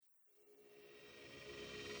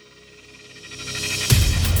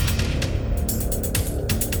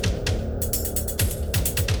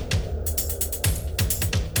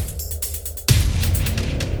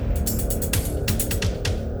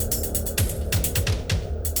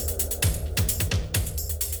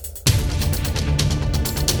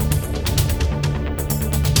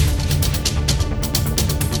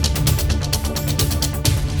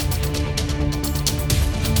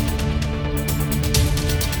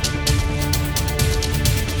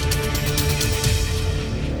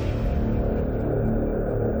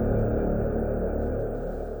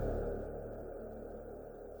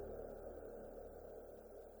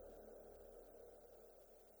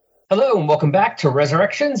Hello and welcome back to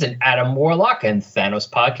Resurrections, an Adam Warlock and Thanos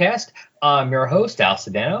podcast. I'm your host, Al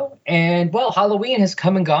Sedano, and well, Halloween has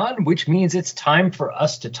come and gone, which means it's time for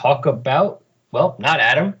us to talk about, well, not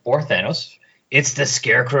Adam or Thanos, it's the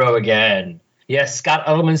Scarecrow again. Yes, Scott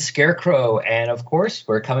Edelman's Scarecrow, and of course,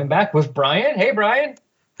 we're coming back with Brian. Hey, Brian.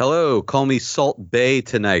 Hello, call me Salt Bay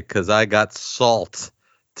tonight because I got salt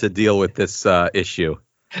to deal with this issue.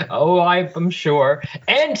 Oh, I'm sure.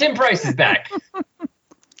 And Tim Price is back.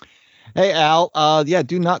 Hey Al,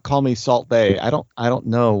 do not call me Salt Bay. I don't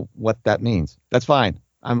know what that means. That's fine.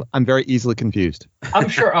 I'm very easily confused. I'm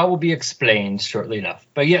sure I will be explained shortly enough.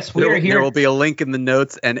 But yes, we are here. There will be a link in the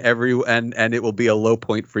notes, and it will be a low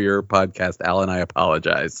point for your podcast, Al. And I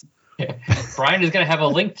apologize. Brian is going to have a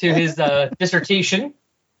link to his dissertation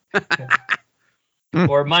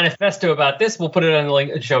or manifesto about this. We'll put it on the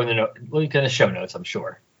link in the show notes, I'm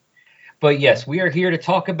sure. But yes, we are here to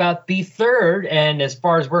talk about the third, and as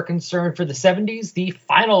far as we're concerned for the 70s, the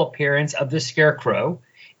final appearance of the Scarecrow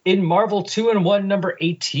in Marvel 2-in-1 number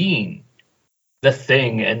 18, The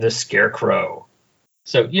Thing and the Scarecrow.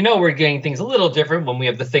 So, we're getting things a little different when we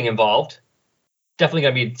have The Thing involved. Definitely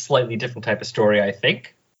going to be a slightly different type of story, I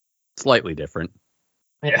think. Slightly different.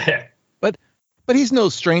 Yeah. But he's no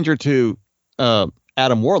stranger to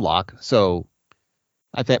Adam Warlock, so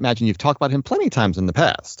I imagine you've talked about him plenty of times in the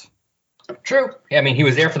past. True. I mean, he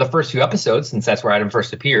was there for the first few episodes since that's where Adam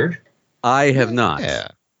first appeared. I have not. Yeah.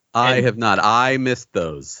 I have not. I missed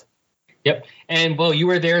those. Yep. And, well, you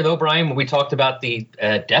were there, though, Brian, when we talked about the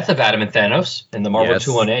death of Adam and Thanos in the Marvel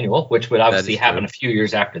 2-1 annual, which would obviously happen a few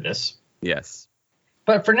years after this. Yes.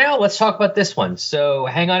 But for now, let's talk about this one. So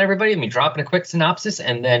hang on, everybody. Let me drop in a quick synopsis,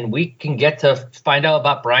 and then we can get to find out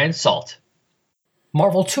about Brian Salt.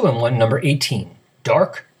 Marvel 2-in-1 number 18,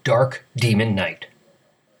 Dark, Dark Demon Knight.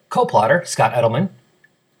 Co-plotter, Scott Edelman.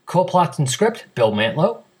 Co-plots and script, Bill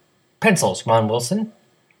Mantlo. Pencils, Ron Wilson.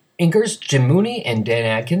 Inkers, Jim Mooney and Dan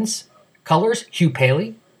Adkins. Colors, Hugh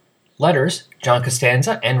Paley. Letters, John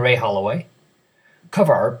Costanza and Ray Holloway.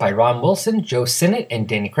 Cover art by Ron Wilson, Joe Sinnott, and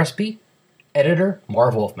Danny Crespi. Editor,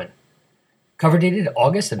 Marv Wolfman. Cover dated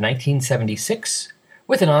August of 1976,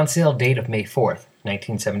 with an on-sale date of May 4th,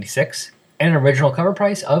 1976, and an original cover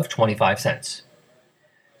price of 25 cents.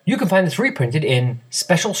 You can find this reprinted in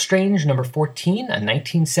Special Strange number 14, a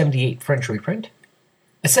 1978 French reprint,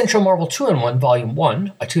 Essential Marvel 2-in-1 Volume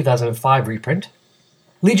 1, a 2005 reprint,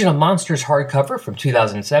 Legion of Monsters hardcover from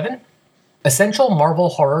 2007, Essential Marvel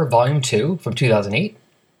Horror Volume 2 from 2008,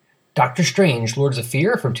 Doctor Strange Lords of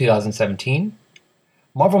Fear from 2017,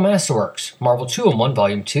 Marvel Masterworks Marvel 2-in-1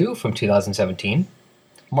 Volume 2 from 2017,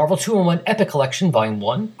 Marvel 2-in-1 Epic Collection Volume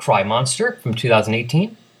 1 Cry Monster from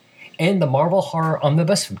 2018, and the Marvel Horror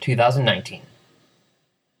Omnibus from 2019.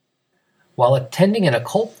 While attending an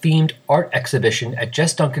occult-themed art exhibition at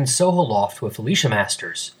Jess Duncan's Soho Loft with Alicia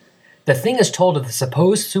Masters, the Thing is told of the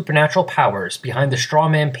supposed supernatural powers behind the straw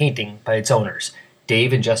man painting by its owners,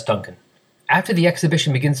 Dave and Jess Duncan. After the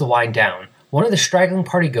exhibition begins to wind down, one of the straggling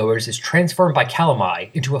partygoers is transformed by Calamai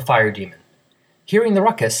into a fire demon. Hearing the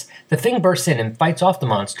ruckus, the Thing bursts in and fights off the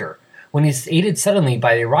monster, when he is aided suddenly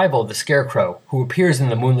by the arrival of the Scarecrow, who appears in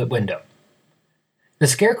the moonlit window. The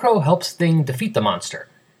Scarecrow helps Thing defeat the monster.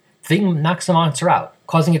 Thing knocks the monster out,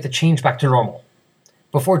 causing it to change back to normal.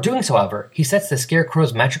 Before doing so, however, he sets the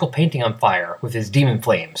Scarecrow's magical painting on fire with his demon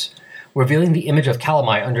flames, revealing the image of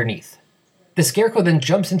Calamai underneath. The Scarecrow then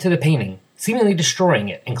jumps into the painting, seemingly destroying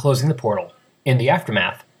it and closing the portal. In the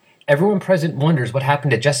aftermath, everyone present wonders what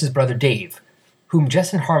happened to Jess's brother Dave, whom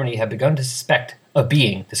Jess and Harmony have begun to suspect of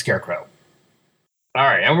being the Scarecrow. All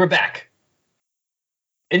right, and we're back.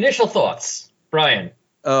 Initial thoughts, Brian.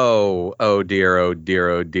 Oh dear, oh dear,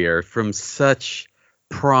 oh dear. From such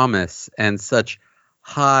promise and such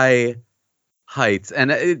high heights.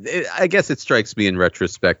 And I guess it strikes me in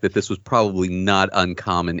retrospect that this was probably not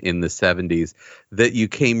uncommon in the 70s, that you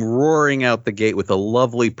came roaring out the gate with a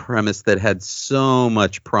lovely premise that had so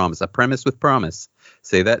much promise. A premise with promise.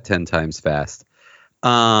 Say that 10 times fast.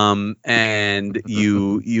 And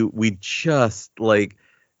we just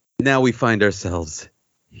now we find ourselves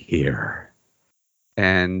here.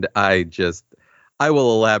 And I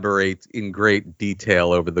will elaborate in great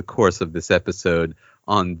detail over the course of this episode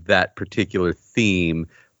on that particular theme.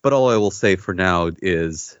 But all I will say for now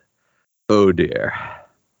is, oh dear.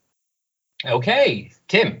 Okay,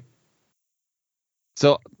 Tim.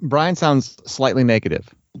 So Brian sounds slightly negative.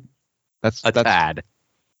 That's tad.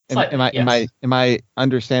 Am I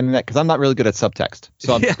understanding that? Because I'm not really good at subtext.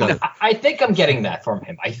 So I'm just gonna... I think I'm getting that from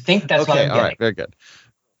him. I think that's what I'm getting. All right, very good.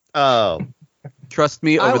 Trust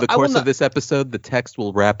me, over the course of this episode, the subtext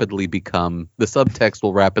will rapidly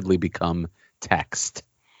become text.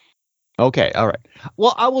 Okay, all right.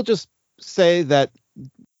 Well, I will just say that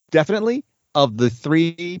definitely of the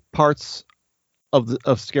 3 parts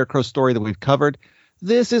of Scarecrow's story that we've covered,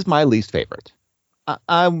 this is my least favorite.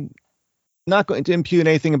 I'm not going to impugn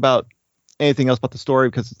anything about anything else about the story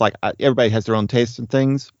because it's like everybody has their own tastes and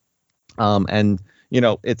things. And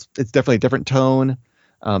it's definitely a different tone.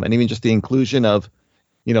 And even just the inclusion of,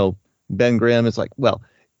 Ben Grimm is like, well,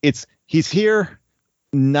 he's here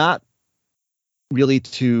not really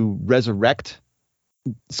to resurrect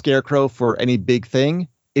Scarecrow for any big thing.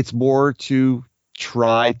 It's more to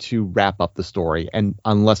try to wrap up the story. And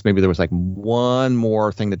unless maybe there was like one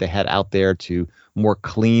more thing that they had out there to more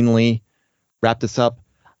cleanly wrap this up,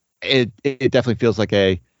 it definitely feels like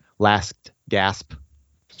a last gasp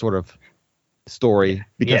sort of story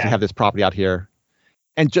because we have this property out here.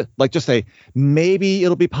 And just say, maybe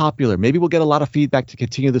it'll be popular. Maybe we'll get a lot of feedback to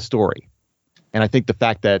continue the story. And I think the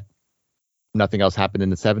fact that nothing else happened in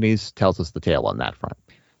the 70s tells us the tale on that front.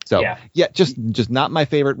 So, just not my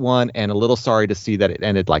favorite one, and a little sorry to see that it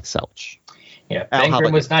ended like such. Yeah, Ben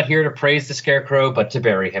Grimm was not here to praise the Scarecrow, but to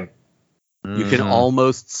bury him. You can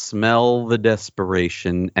almost smell the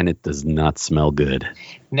desperation, and it does not smell good.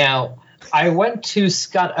 Now, I went to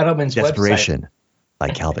Scott Edelman's Desperation website. by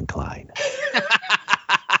Calvin Klein.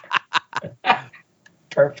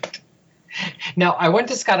 Perfect. Now, I went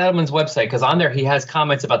to Scott Edelman's website because on there he has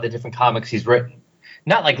comments about the different comics he's written.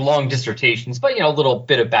 Not like long dissertations, but, a little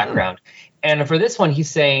bit of background. And for this one, he's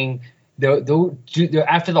saying after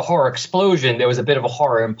the horror explosion, there was a bit of a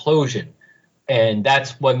horror implosion. And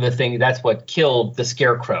that's that's what killed the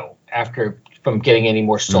Scarecrow from getting any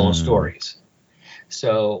more stolen stories.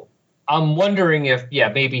 So I'm wondering if,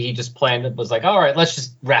 maybe he just was like, all right, let's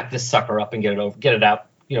just wrap this sucker up and get it out,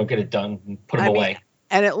 get it done and put him away.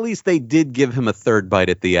 And at least they did give him a third bite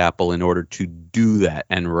at the apple in order to do that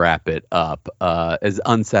and wrap it up, as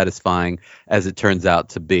unsatisfying as it turns out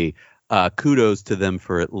to be. Kudos to them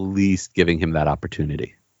for at least giving him that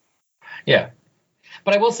opportunity. Yeah.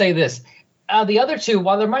 But I will say this. The other two,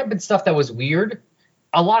 while there might have been stuff that was weird,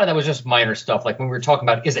 a lot of that was just minor stuff. Like when we were talking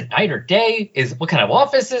about, is it night or day? What kind of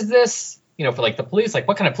office is this? For like the police, like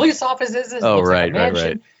what kind of police office is this? Oh, right.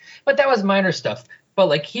 But that was minor stuff. But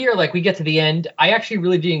like here, like we get to the end, I actually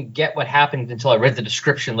really didn't get what happened until I read the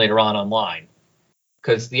description later on online.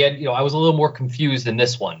 Because the end, I was a little more confused in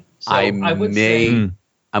this one. So I'm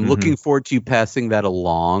looking forward to you passing that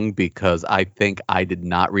along because I think I did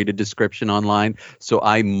not read a description online, so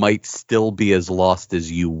I might still be as lost as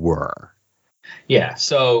you were. Yeah,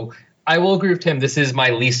 so I will agree with Tim. This is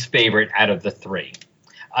my least favorite out of the 3.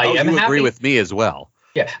 You agree with me as well.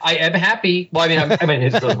 Yeah, I am happy. Well, I mean,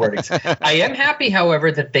 his those wordings. I am happy,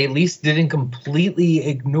 however, that they at least didn't completely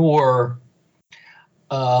ignore.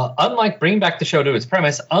 Unlike bringing back the show to its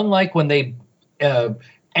premise, unlike when they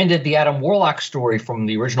ended the Adam Warlock story from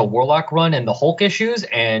the original Warlock run and the Hulk issues,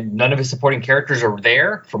 and none of his supporting characters are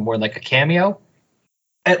there for more like a cameo.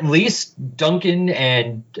 At least Duncan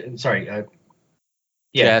and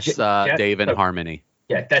Jess, Dave, and Harmony.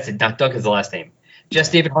 Yeah, that's it. Not Duncan's the last name.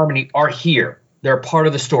 Jess, Dave, and Harmony are here. They're a part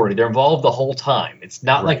of the story. They're involved the whole time. It's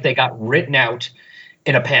not like they got written out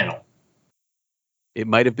in a panel. It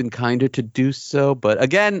might have been kinder to do so, but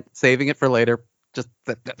again, saving it for later. Just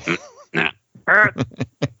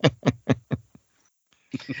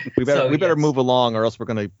we better move along, or else we're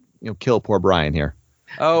going to kill poor Brian here.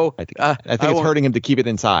 Oh, I think it's hurting him to keep it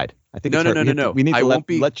inside. I think no. We need to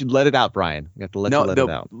let you let it out, Brian. We have to let it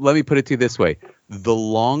out. Let me put it to you this way: the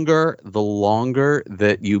longer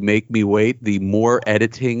that you make me wait, the more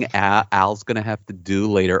editing Al's going to have to do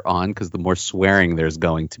later on, because the more swearing there's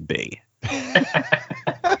going to be.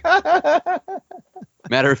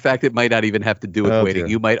 Matter of fact, it might not even have to do with waiting.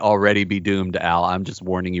 Dear. You might already be doomed, Al. I'm just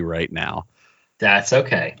warning you right now. That's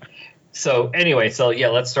okay. So anyway,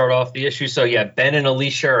 let's start off the issue. So Ben and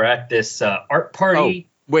Alicia are at this art party.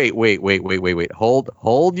 Oh, wait.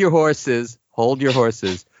 Hold your horses.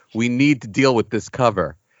 We need to deal with this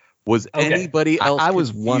cover. Was anybody else I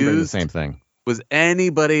was wondering the same thing. Was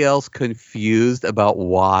anybody else confused about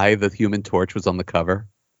why the Human Torch was on the cover?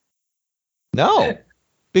 No,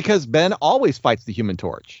 because Ben always fights the Human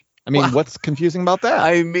Torch. I mean, what's confusing about that?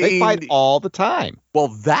 I mean, they fight all the time. Well,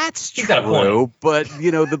 that's true, but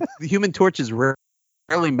the Human Torch is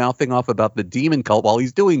rarely mouthing off about the demon cult while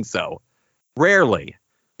he's doing so. Rarely.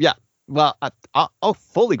 Yeah. Well, I'll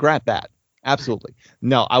fully grant that. Absolutely.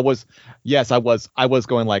 No, I was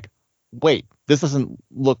going like, wait, this doesn't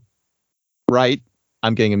look right.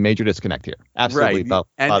 I'm getting a major disconnect here. Absolutely. Right. About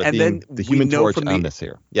And it being then the we Human know Torch from the- on this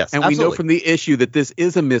here. Yes. And absolutely. we know from the issue that this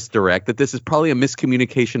is a misdirect, that this is probably a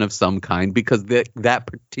miscommunication of some kind, because that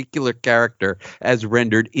particular character, as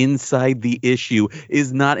rendered inside the issue,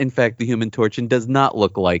 is not, in fact, the Human Torch and does not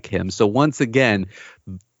look like him. So once again,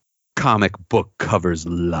 comic book covers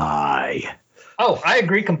lie. Oh, I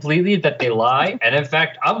agree completely that they lie. And in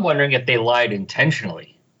fact, I'm wondering if they lied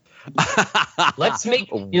intentionally. Let's make,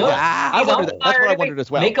 Wow. That's what I wondered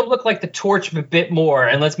as well. Make him look like the Torch a bit more,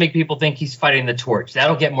 and let's make people think he's fighting the Torch.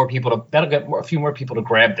 That'll get a few more people to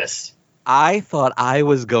grab this. I thought I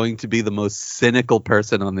was going to be the most cynical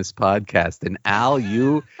person on this podcast, and Al,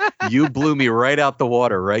 you blew me right out the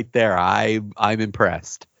water right there. I'm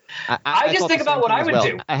impressed. I just thought think the about same what thing I as would well.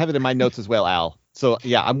 do. I have it in my notes as well, Al. So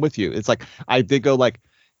yeah, I'm with you. It's like I did go like,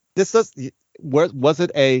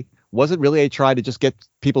 was it really a try to just get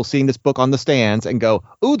people seeing this book on the stands and go,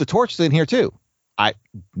 ooh, the Torch is in here too?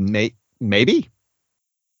 Maybe,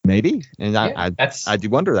 and I do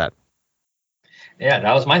wonder that. Yeah,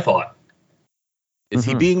 that was my thought. Is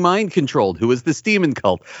he being mind controlled? Who is this demon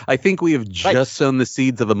cult? I think we have just sown the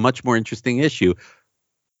seeds of a much more interesting issue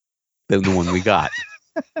than the one we got.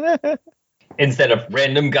 Instead of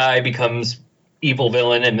random guy becomes evil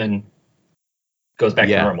villain and then goes back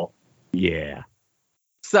to normal. Yeah.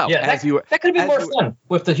 So yeah, that could be more fun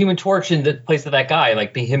with the Human Torch in the place of that guy,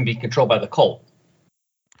 like him being controlled by the cult.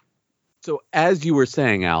 So as you were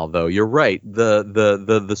saying, Al, though, you're right.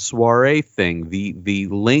 The soiree thing, the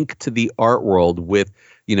link to the art world with,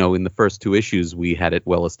 in the first two issues, we had it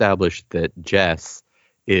well established that Jess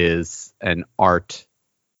is an art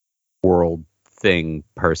world thing,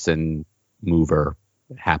 person, mover,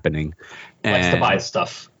 happening. Likes to buy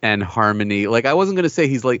stuff. And Harmony, like, I wasn't going to say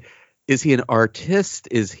he's like, is he an artist?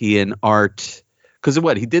 Is he an art? Because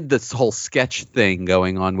he did this whole sketch thing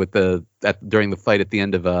going on with during the fight at the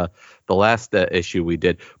end of the last issue we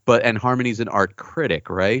did. And Harmony's an art critic,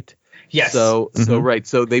 right? Yes. So right.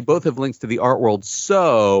 So they both have links to the art world.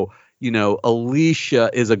 So, Alicia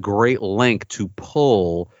is a great link to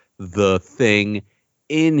pull the thing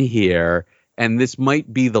in here. And this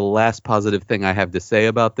might be the last positive thing I have to say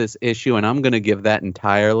about this issue. And I'm going to give that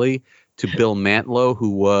entirely to Bill Mantlo, who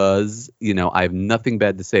was, I have nothing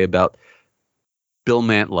bad to say about Bill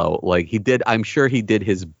Mantlo. Like, I'm sure he did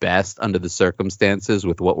his best under the circumstances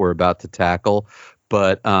with what we're about to tackle.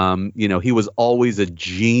 But, he was always a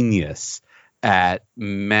genius at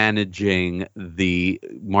managing the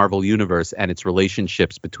Marvel Universe and its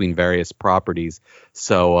relationships between various properties.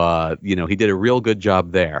 So, he did a real good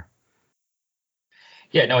job there.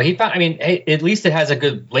 Yeah, no, at least it has a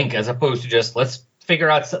good link as opposed to just let's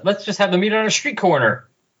just have them meet on a street corner.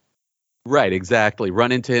 Right, exactly.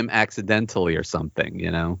 Run into him accidentally or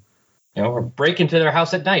something, or break into their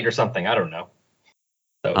house at night or something. I don't know.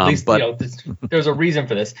 So at least, there's a reason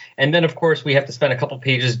for this. And then, of course, we have to spend a couple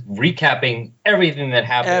pages recapping everything that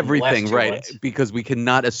happened. Everything, right. Months. Because we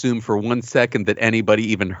cannot assume for 1 second that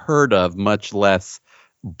anybody even heard of, much less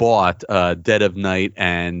bought, Dead of Night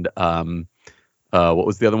and what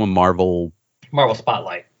was the other one? Marvel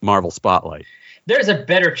Spotlight. Marvel Spotlight. There's a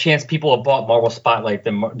better chance people have bought Marvel Spotlight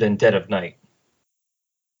than Dead of Night.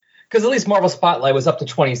 Because at least Marvel Spotlight was up to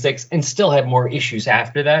 26 and still had more issues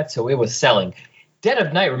after that, so it was selling. Dead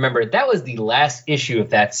of Night, remember, that was the last issue of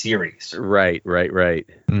that series. Right.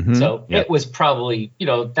 Mm-hmm. So it was probably,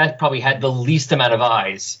 that probably had the least amount of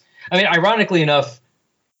eyes. I mean, ironically enough,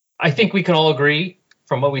 I think we can all agree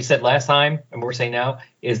from what we said last time and what we're saying now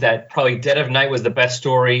is that probably Dead of Night was the best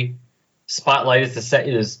story. Spotlight is a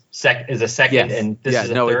second, yes. and this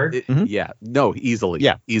is a third. Yeah, no, easily.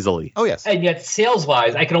 Yeah, easily. Oh yes. And yet,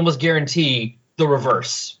 sales-wise, I can almost guarantee the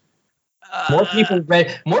reverse. More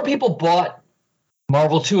people bought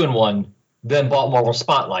Marvel 2-in-1 than bought Marvel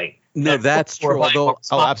Spotlight. No, that's true. Although,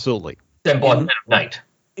 absolutely. Than bought Dead of Night.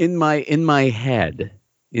 In my head,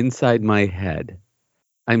 inside my head,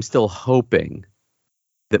 I'm still hoping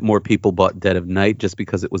that more people bought Dead of Night just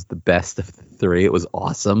because it was the best of the three. It was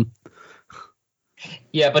awesome.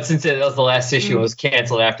 Yeah, but since it was the last issue, it was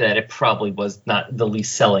canceled after that, it probably was not the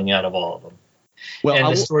least selling out of all of them. Well,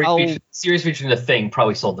 and the series featuring The Thing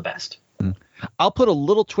probably sold the best. I'll put a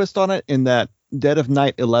little twist on it in that Dead of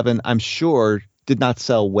Night 11, I'm sure, did not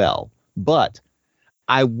sell well. But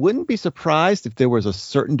I wouldn't be surprised if there was a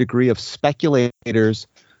certain degree of speculators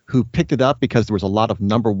who picked it up because there was a lot of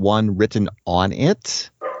number one written on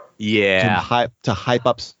it. Yeah. To hype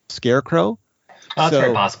up Scarecrow. That's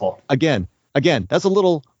very possible. Again, that's a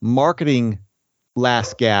little marketing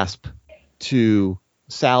last gasp to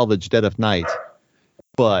salvage Dead of Night,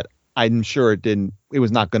 but I'm sure it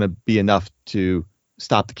was not going to be enough to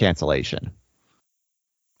stop the cancellation.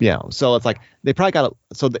 So it's like they probably got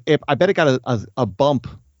I bet it got a bump.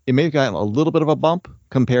 It may have gotten a little bit of a bump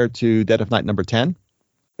compared to Dead of Night number 10.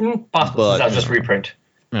 Possible, since that was just reprint.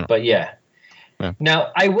 But yeah.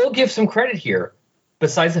 Now, I will give some credit here.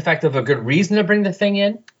 Besides the fact of a good reason to bring the thing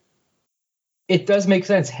in, it does make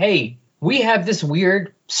sense. Hey, we have this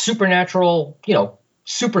weird supernatural,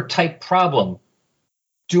 super type problem.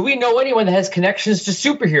 Do we know anyone that has connections to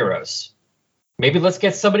superheroes? Maybe let's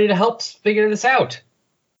get somebody to help figure this out.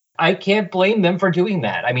 I can't blame them for doing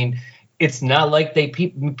that. I mean, it's not like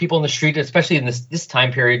people in the street, especially in this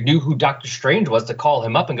time period, knew who Doctor Strange was to call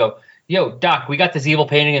him up and go, yo, Doc, we got this evil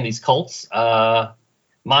painting in these cults.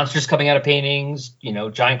 Monsters coming out of paintings,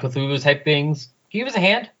 giant Cthulhu type things. Can you give us a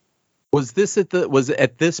hand? Was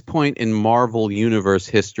at this point in Marvel Universe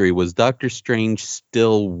history, was Doctor Strange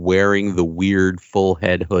still wearing the weird full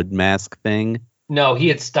head hood mask thing? No, he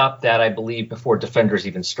had stopped that, I believe, before Defenders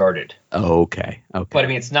even started. Oh, okay. But I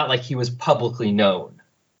mean, it's not like he was publicly known.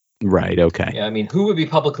 Right. Okay. Yeah, I mean, who would be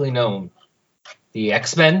publicly known? The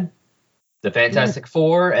X-Men, the Fantastic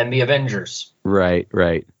Four, and the Avengers. Right.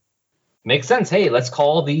 Makes sense. Hey, let's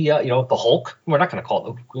call the the Hulk. We're not going to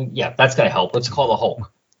call that's going to help. Let's call the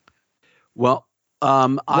Hulk. Well,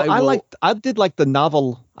 I did like the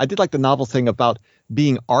novel thing about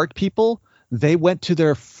being art people. They went to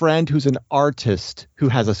their friend who's an artist who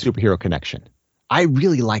has a superhero connection. I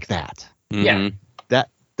really like that. Mm-hmm. Yeah.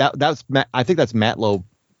 That's I think that's Matt Loeb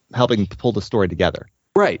helping pull the story together.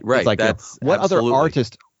 Right. It's like, that's what absolutely.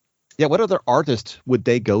 What other artist would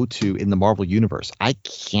they go to in the Marvel universe? I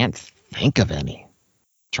can't think of any.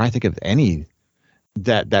 Try to think of any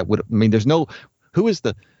that would. I mean, there's no. Who is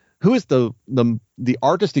the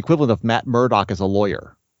artist equivalent of Matt Murdock as a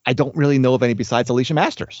lawyer? I don't really know of any besides Alicia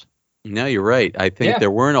Masters. No, you're right. I think there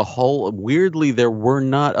were not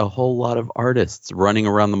a whole lot of artists running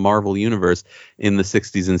around the Marvel universe in the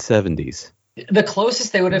 60s and 70s. The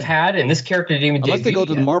closest they would have had, and this character didn't even unless they go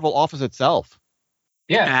to the Marvel office itself.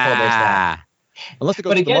 Yeah. Unless they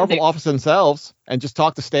go to the Marvel office themselves and just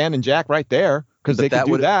talk to Stan and Jack right there, because they could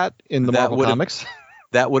do that in the Marvel comics.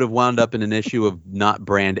 That would have wound up in an issue of not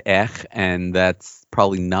brand Ech, and that's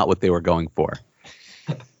probably not what they were going for.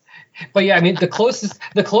 But yeah, I mean, the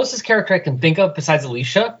closest character I can think of besides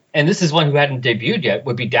Alicia, and this is one who hadn't debuted yet,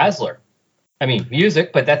 would be Dazzler. I mean,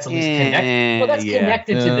 music, but that's at least connected. Well, that's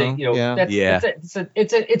connected to the,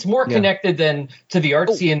 it's more connected than to the art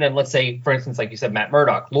scene than, let's say, for instance, like you said, Matt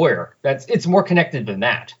Murdock, lawyer. It's more connected than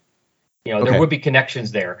that. There would be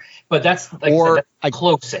connections there, but that's like that's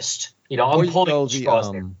closest. I'm pulling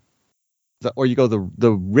straws there. Or you go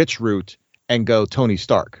the rich route and go Tony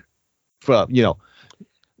Stark, because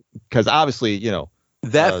obviously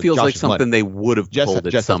that feels Josh like something they would have pulled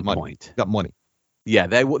at some point. Got money. Yeah,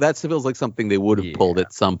 that feels like something they would have pulled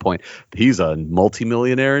at some point. He's a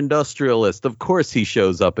multimillionaire industrialist. Of course, he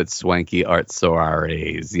shows up at swanky art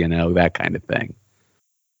soirees. That kind of thing.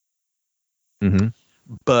 Mm-hmm.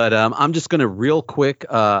 But I'm just going to real quick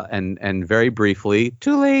and very briefly,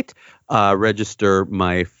 too late, register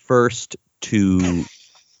my first two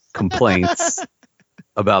complaints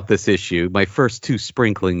about this issue. My first two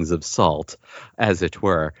sprinklings of salt, as it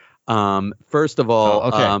were. First of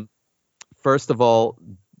all,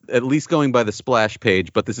 at least going by the splash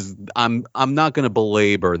page, but this is I'm not going to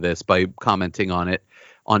belabor this by commenting on it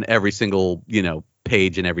on every single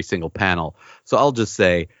page and every single panel. So I'll just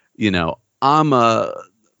say the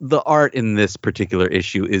art in this particular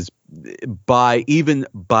issue is even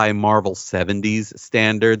by Marvel 70s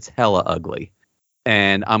standards hella ugly.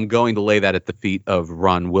 And I'm going to lay that at the feet of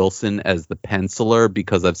Ron Wilson as the penciler,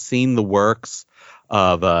 because I've seen the works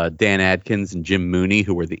of Dan Adkins and Jim Mooney,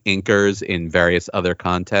 who were the inkers in various other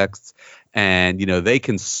contexts. And, they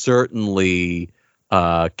can certainly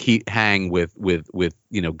hang with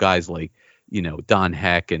guys like, Don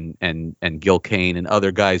Heck and Gil Kane and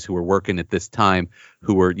other guys who were working at this time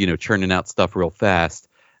who were, churning out stuff real fast.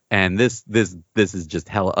 And this is just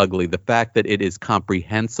hella ugly. The fact that it is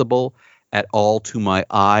comprehensible at all to my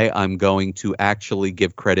eye, I'm going to actually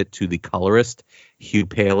give credit to the colorist, Hugh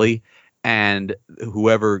Paley, and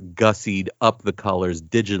whoever gussied up the colors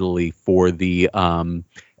digitally for the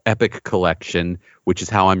Epic Collection, which is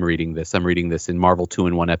how I'm reading this. I'm reading this in Marvel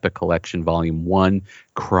 2-in-1 Epic Collection, Volume 1,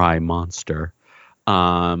 Cry Monster.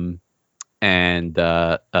 But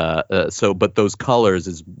those colors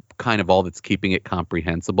is kind of all that's keeping it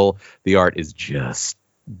comprehensible. The art is just...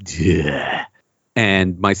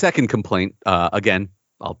 And my second complaint, again,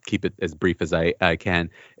 I'll keep it as brief as I can,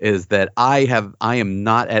 is that I am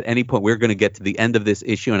not at any point, we're going to get to the end of this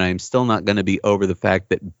issue, and I am still not going to be over the fact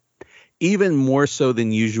that even more so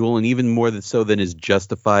than usual, and even more so than is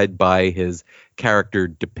justified by his character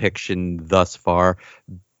depiction thus far,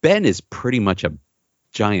 Ben is pretty much a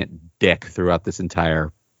giant dick throughout this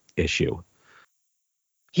entire issue.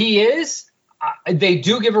 He is. They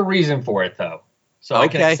do give a reason for it, though, so I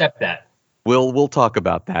can accept that. We'll talk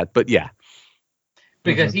about that, but yeah,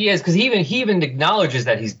 because he is, because he even acknowledges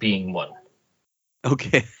that he's being one.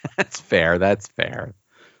 Okay, that's fair. That's fair.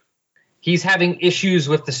 He's having issues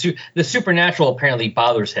with the supernatural. Apparently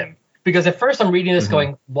bothers him, because at first I'm reading this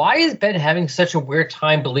going, why is Ben having such a weird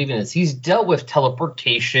time believing this? He's dealt with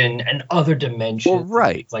teleportation and other dimensions. Well,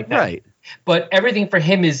 right, like that. Right. But everything for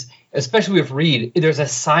him is, especially with Reed, there's a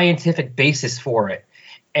scientific basis for it.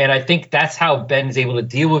 And I think that's how Ben's able to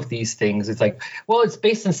deal with these things. It's like, well, it's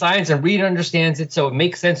based in science and Reed understands it, so it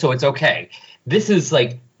makes sense, so it's okay. This is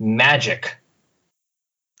like magic.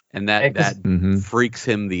 And that freaks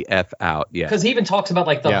him the F out. Yeah. Because he even talks about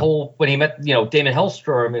like the whole, when he met, Damon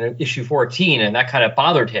Hellstrom in issue 14, and that kind of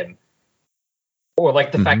bothered him. Or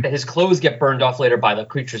like the fact that his clothes get burned off later by the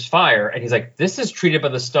creature's fire. And he's like, this is treated by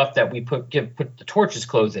the stuff that we put the Torch's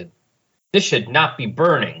clothes in. This should not be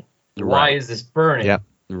burning. Right. Why is this burning? Yeah.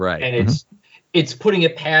 Right. And it's putting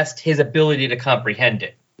it past his ability to comprehend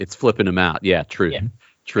it. It's flipping him out. Yeah, true. Yeah.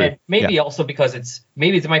 True. And maybe also because it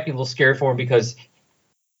might be a little scary for him, because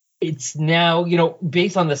it's now,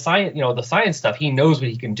 based on the science, the science stuff, he knows what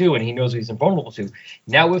he can do and he knows what he's invulnerable to.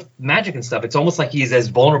 Now with magic and stuff, it's almost like he's as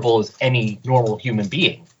vulnerable as any normal human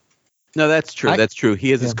being. No, that's true. That's true.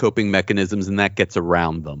 He has his coping mechanisms, and that gets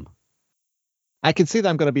around them. I can see that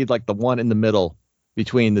I'm going to be like the one in the middle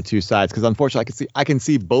between the two sides, because unfortunately I can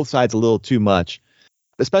see both sides a little too much,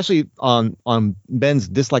 especially on Ben's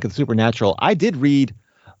dislike of the supernatural. I did read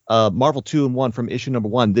Marvel 2-in-1 from issue number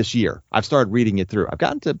 1 this year. I've started reading it through. I've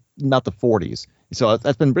gotten to about the 40s, so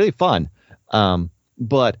that's been really fun.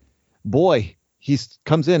 But boy, he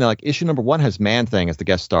comes in and like issue number 1 has Man-Thing as the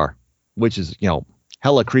guest star, which is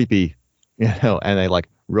hella creepy, and a like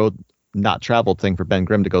road not traveled thing for Ben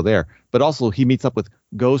Grimm to go there. But also he meets up with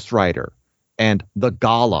Ghost Rider and the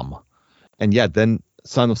Golem, and then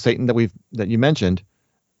Son of Satan that you mentioned,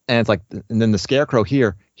 and it's like, and then the Scarecrow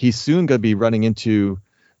here. He's soon going to be running into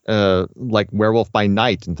like Werewolf by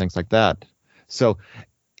Night and things like that. So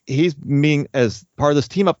he's being, as part of this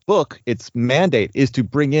team up book, its mandate is to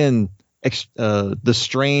bring in the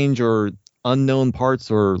strange or unknown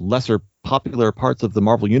parts or lesser popular parts of the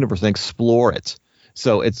Marvel universe and explore it.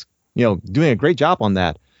 So it's doing a great job on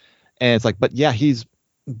that. And it's like, but yeah, he's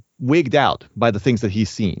wigged out by the things that he's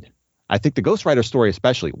seen. I think the Ghost Rider story,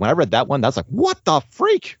 especially when I read that one, that's like, what the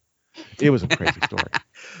freak? It was a crazy story.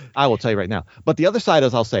 I will tell you right now. But the other side,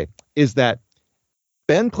 as I'll say, is that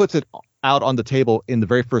Ben puts it out on the table in the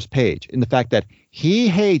very first page, in the fact that he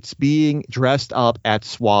hates being dressed up at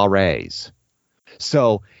soirees.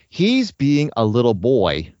 So he's being a little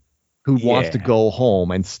boy who wants to go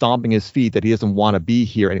home and stomping his feet that he doesn't want to be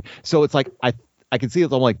here. And so it's like, I can see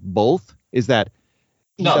it's like both, is that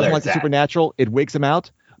he doesn't like the supernatural. It wigs him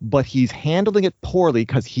out, but he's handling it poorly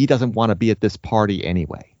because he doesn't want to be at this party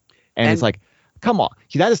anyway. And it's like, come on,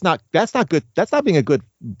 that's not good. That's not being a good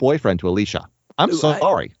boyfriend to Alicia. I'm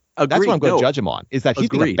sorry. That's what I'm going to judge him on, is that he's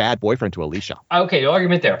being a bad boyfriend to Alicia. Okay, no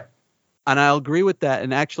argument there. And I'll agree with that.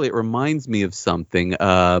 And actually, it reminds me of something.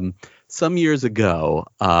 Some years ago,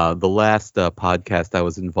 the last podcast I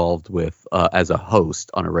was involved with as a host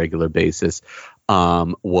on a regular basis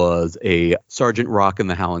was a Sergeant Rock and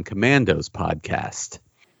the Howling Commandos podcast.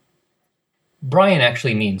 Brian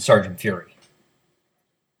actually means Sergeant Fury.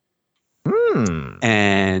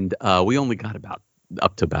 And we only got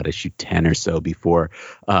up to about issue 10 or so before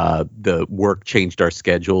the work changed our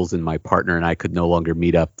schedules and my partner and I could no longer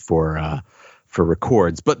meet up for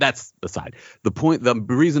records. But that's aside. The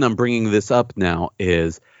reason I'm bringing this up now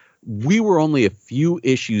is we were only a few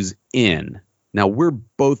issues in. Now we're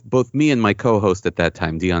both me and my co-host at that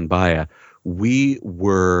time, Dion Baya, we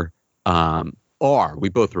were we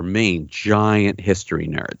both remain giant history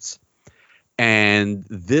nerds. And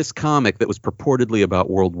this comic that was purportedly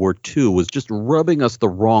about World War II was just rubbing us the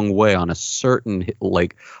wrong way on a certain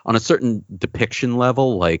depiction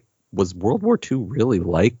level. Like, was World War II really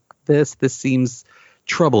like this? This seems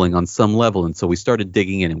troubling on some level. And so we started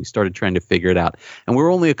digging in and we started trying to figure it out. And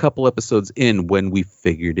we're only a couple episodes in when we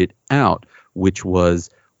figured it out, which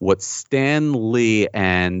was what Stan Lee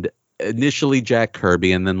and initially Jack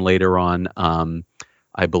Kirby and then later on,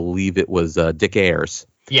 I believe it was Dick Ayers.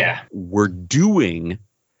 Yeah, we're doing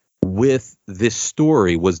with this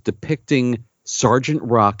story was depicting Sergeant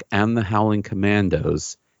Rock and the Howling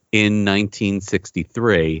Commandos in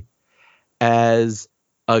 1963 as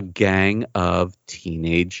a gang of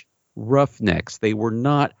teenage roughnecks. They were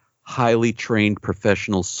not highly trained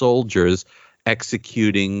professional soldiers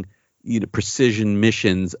executing, precision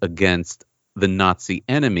missions against the Nazi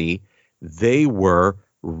enemy. They were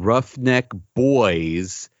roughneck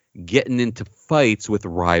boys getting into fights with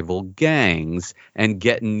rival gangs and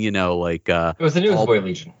getting, it was the Newsboy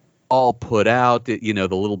Legion. All put out, the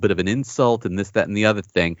little bit of an insult and this, that, and the other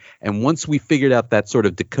thing. And once we figured out that sort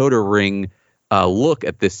of decoder ring look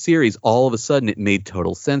at this series, all of a sudden it made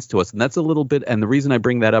total sense to us. And that's a little bit, and the reason I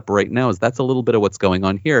bring that up right now is that's a little bit of what's going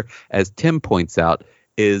on here, as Tim points out,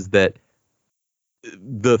 is that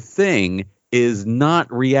the Thing is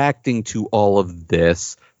not reacting to all of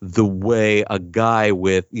this the way a guy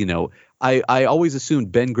with, I always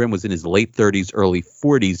assumed Ben Grimm was in his late 30s, early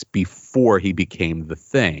 40s before he became the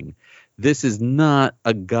Thing. This is not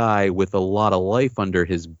a guy with a lot of life under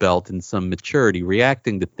his belt and some maturity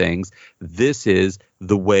reacting to things. This is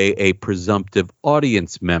the way a presumptive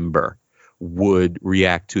audience member would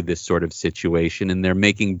react to this sort of situation. And they're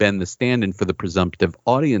making Ben the stand-in for the presumptive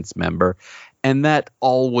audience member. And that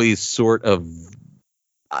always sort of,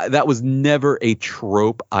 that was never a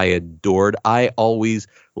trope I adored. I always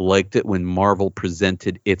liked it when Marvel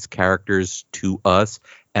presented its characters to us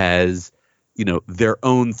as, their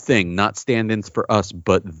own thing, not stand-ins for us,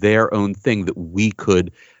 but their own thing that we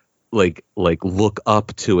could like look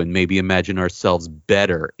up to and maybe imagine ourselves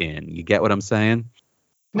better in. You get what I'm saying?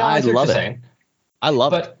 No, I love it. Saying. I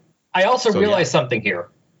love it. But I also realized something here.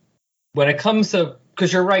 When it comes to,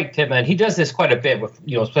 because you're right, Tim, and he does this quite a bit with,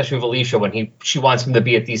 especially with Alicia when she wants him to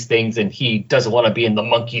be at these things and he doesn't want to be in the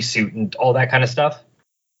monkey suit and all that kind of stuff.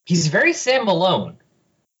 He's very Sam Malone.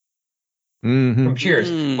 From Cheers.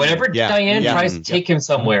 Whenever Diane tries to take him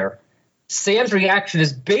somewhere, Sam's reaction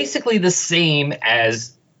is basically the same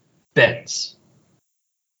as Ben's.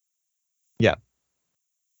 Yeah.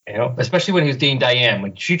 Especially when he was dating Diane.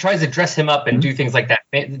 When she tries to dress him up and do things like that,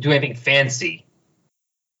 do anything fancy,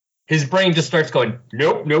 his brain just starts going,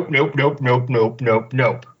 nope, nope, nope, nope, nope, nope, nope,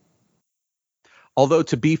 nope. Although,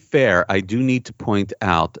 to be fair, I do need to point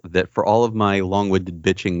out that for all of my long-winded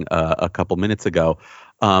bitching a couple minutes ago,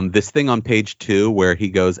 this thing on page 2 where he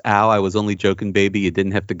goes, "Ow, I was only joking, baby. You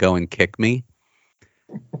didn't have to go and kick me."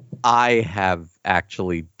 I have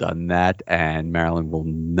actually done that, and Marilyn will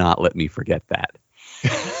not let me forget that.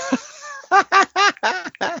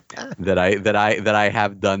 that I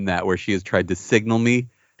have done that, where she has tried to signal me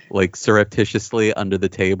like surreptitiously under the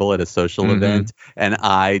table at a social event, and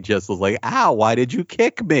I just was like, "Ow, why did you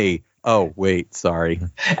kick me?" Oh, wait, sorry.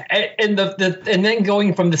 And then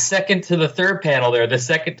going from the second to the third panel there, the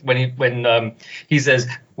second when he says,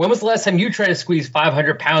 "When was the last time you tried to squeeze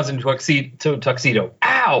 500 pounds into a tuxedo?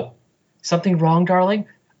 Ow! Something wrong, darling?"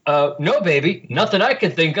 No, baby, nothing I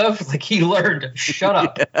can think of. Like he learned. Shut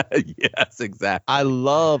up. Yes, exactly. I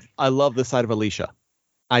love this side of Alicia.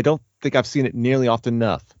 I don't think I've seen it nearly often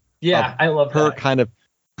enough. Yeah, I love her that. kind of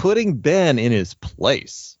putting Ben in his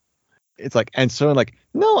place. It's like, and so like,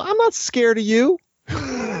 no, I'm not scared of you.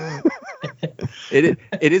 It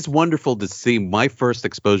is wonderful to see. My first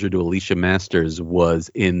exposure to Alicia Masters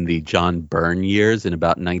was in the John Byrne years in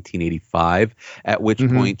about 1985, at which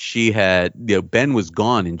point she had, Ben was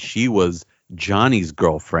gone and she was Johnny's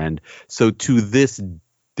girlfriend. So to this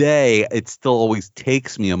day, it still always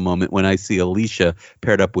takes me a moment when I see Alicia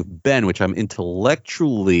paired up with Ben, which I'm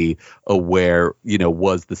intellectually aware,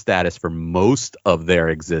 was the status for most of their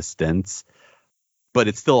existence. But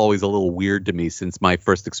it's still always a little weird to me since my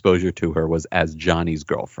first exposure to her was as Johnny's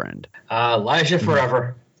girlfriend. Elijah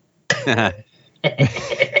forever.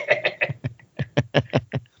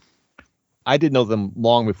 I did know them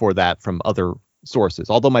long before that from other sources,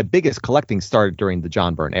 although my biggest collecting started during the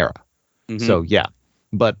John Byrne era. So, yeah.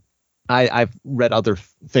 But I've read other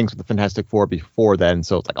things with the Fantastic Four before then,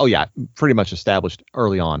 so it's like, oh, yeah, pretty much established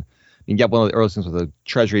early on. You get one of the earliest things with a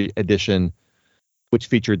Treasury edition, which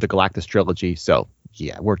featured the Galactus trilogy. So,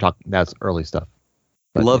 yeah, we're talking, that's early stuff.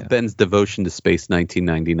 But, Love Ben's devotion to Space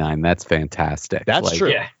 1999. That's fantastic. That's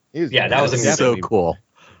true. Yeah, that was amazing. So cool.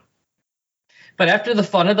 But after the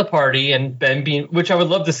fun of the party and Ben being, which I would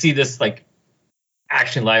love to see this like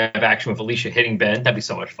live action with Alicia hitting Ben. That'd be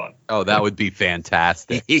so much fun. Oh, that would be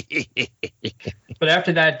fantastic. But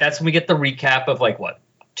after that, that's when we get the recap of like what,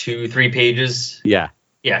 2-3 pages? Yeah,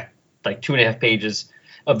 like 2.5 pages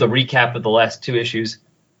of the recap of the last 2 issues.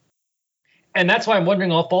 And that's why I'm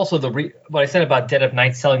wondering if also what I said about Dead of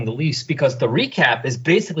Night selling the least, because the recap is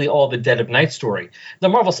basically all the Dead of Night story. The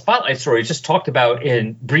Marvel Spotlight story is just talked about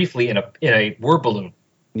briefly in a word balloon.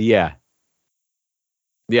 Yeah.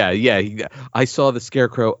 I saw the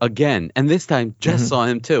Scarecrow again, and this time just saw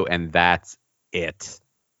him too, and that's it.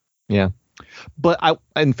 Yeah. But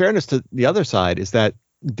in fairness to the other side, is that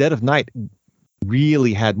Dead of Night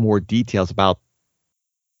really had more details about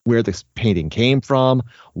where this painting came from,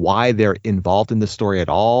 why they're involved in the story at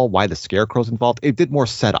all, why the Scarecrow's involved. It did more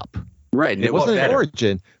setup. Right. And It wasn't an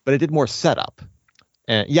origin, but it did more setup.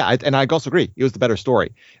 And and I also agree, it was the better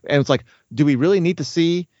story. And it's like, do we really need to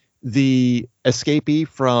see the escapee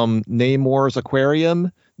from Namor's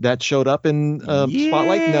aquarium that showed up in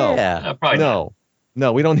Spotlight? No, probably not.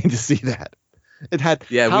 No, we don't need to see that. It had.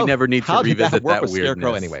 Yeah, we never need to revisit that with weirdness.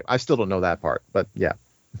 Scarecrow anyway. I still don't know that part, but yeah.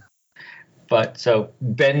 But so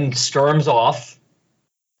Ben storms off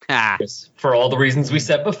for all the reasons we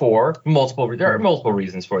said before. There are multiple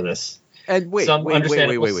reasons for this. And some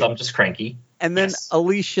understandable, some just cranky. And then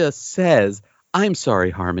Alicia says, "I'm sorry,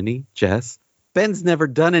 Harmony, Jess. Ben's never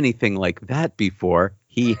done anything like that before.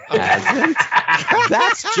 He hasn't."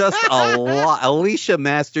 That's just a lie. Alicia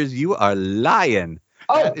Masters, you are lying.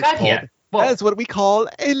 Oh, God, yeah. Well, that's what we call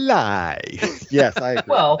a lie. Yes, I agree.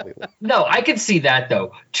 Well, completely. no, I could see that,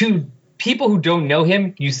 though. To people who don't know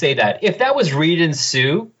him, you say that. If that was Reed and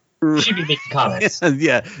Sue, she'd be making comments.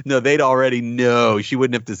 Yeah, no, they'd already know. She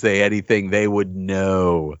wouldn't have to say anything. They would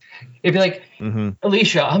know. It'd be like,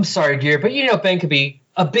 Alicia, I'm sorry, dear, but you know Ben could be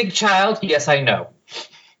a big child. Yes, I know.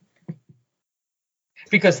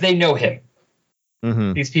 Because they know him.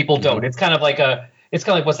 Mm-hmm. These people don't. It's kind of like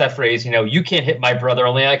what's that phrase? You know, you can't hit my brother,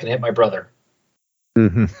 only I can hit my brother.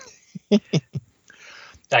 Mm-hmm.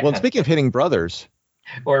 Well, speaking of hitting brothers,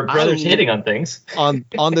 or brothers hitting on things, on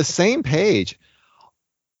the same page,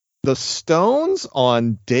 the stones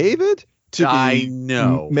on David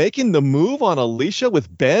making the move on Alicia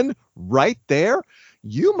with Ben right there.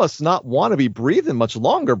 You must not want to be breathing much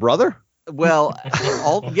longer, brother. Well,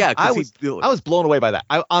 I was blown away by that.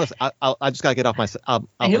 I honestly, I just gotta get off my.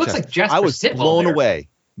 He looks like Jasper. I was blown away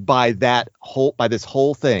by this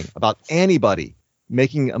whole thing about anybody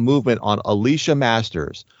making a movement on Alicia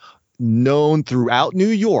Masters, known throughout New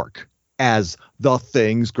York as the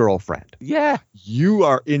Thing's girlfriend. Yeah, you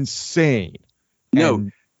are insane. No,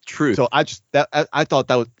 truth. So I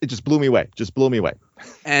thought it just blew me away.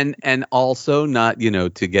 And also not, to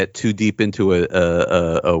get too deep into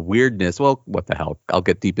a weirdness. Well, what the hell? I'll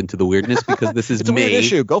get deep into the weirdness because this is it's me. It's a weird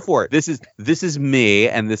issue. Go for it. This is me,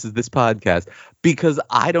 and this is this podcast. Because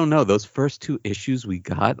I don't know, those first two issues we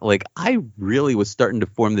got, like I really was starting to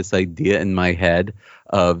form this idea in my head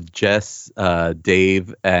of Jess,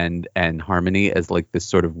 Dave, and Harmony as like this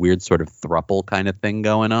sort of weird sort of throuple kind of thing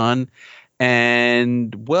going on.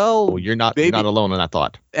 And you're not alone in that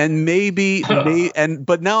thought. And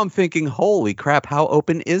but now I'm thinking, holy crap, how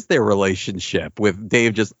open is their relationship with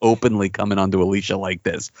Dave just openly coming onto Alicia like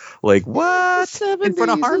this? Like what? In front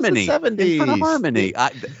of Harmony. In front of Harmony.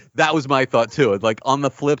 That was my thought too. Like on the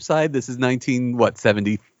flip side, this is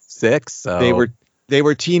 1976. So they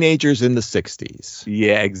were teenagers in the 60s.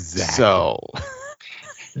 Yeah, exactly. So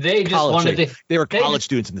they were college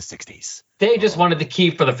students in the 60s. They just wanted the key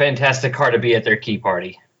for the Fantastic Car to be at their key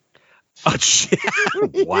party. Oh, shit.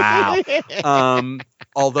 Wow.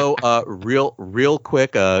 Although, real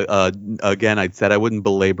quick, again, I said I wouldn't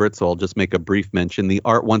belabor it, so I'll just make a brief mention. The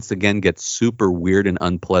art once again gets super weird and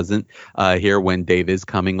unpleasant here when Dave is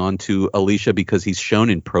coming on to Alicia because he's shown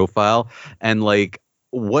in profile. And, like,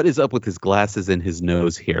 what is up with his glasses and his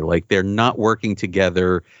nose here? Like, they're not working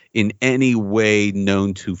together in any way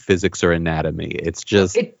known to physics or anatomy. It's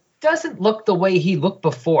just... It doesn't look the way he looked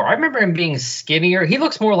before. I remember him being skinnier. He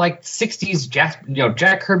looks more like 60s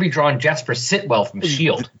Jack Kirby drawn Jasper Sitwell from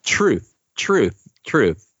S.H.I.E.L.D. Truth.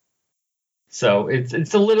 So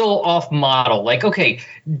it's a little off model. Like, okay,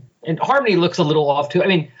 and Harmony looks a little off too. I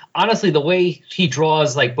mean, honestly, the way he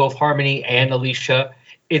draws like both Harmony and Alicia,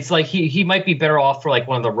 it's like he might be better off for like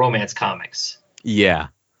one of the romance comics. Yeah.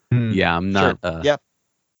 Yeah, I'm not. Sure. Yep.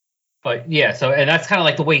 But yeah, and that's kind of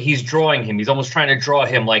like the way he's drawing him. He's almost trying to draw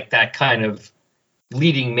him like that kind of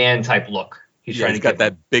leading man type look. He's got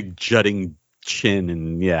that big jutting chin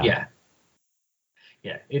and yeah.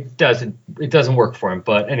 It doesn't work for him.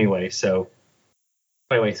 But anyway, so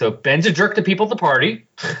Ben's a jerk to people at the party.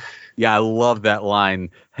 Yeah, I love that line.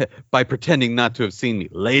 By pretending not to have seen me,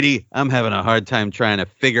 lady, I'm having a hard time trying to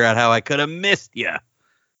figure out how I could have missed you.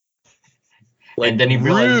 Like, and then he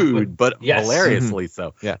rude, but hilariously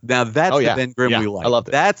so. Yeah. Now that's the Ben Grimm we like. I love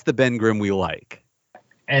it. That's the Ben Grimm we like.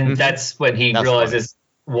 And that's when he realizes,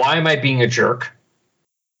 why am I being a jerk?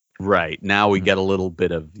 Right. Now we get a little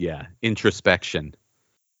bit of introspection.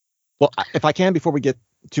 Well, if I can, before we get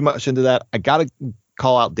too much into that, I got to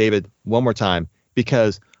call out David one more time,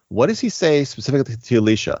 because what does he say specifically to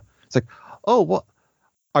Alicia? It's like, oh, well,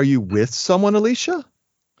 are you with someone, Alicia?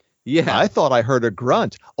 Yeah. I thought I heard a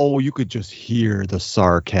grunt. Oh, you could just hear the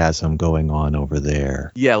sarcasm going on over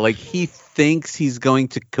there. Yeah, like he thinks he's going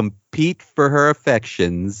to compete for her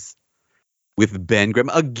affections with Ben Grimm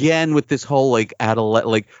again with this whole like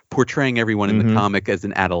like portraying everyone in the comic as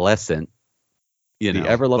an adolescent. You know, the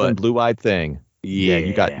ever-loving blue-eyed thing. Yeah,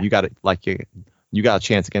 you got it. Like you got a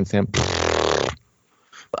chance against him.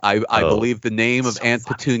 I believe the name of Aunt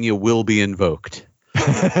Petunia will be invoked.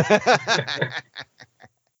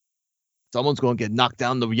 Someone's going to get knocked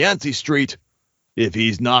down the Yancey Street if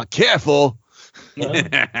he's not careful.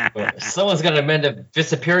 Someone's going to end up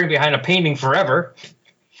disappearing behind a painting forever.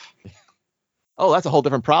 Oh, that's a whole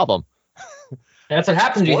different problem. That's what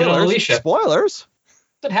happens when you hit on Alicia. Spoilers.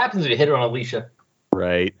 That's what happens when you hit on Alicia.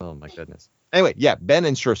 Right. Oh, my goodness. Anyway, yeah, Ben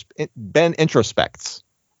introspects.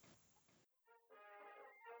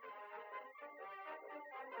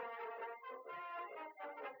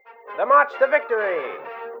 The March to Victory.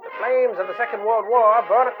 The flames of the Second World War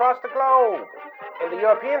burn across the globe. In the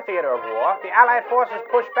European theater of war, the Allied forces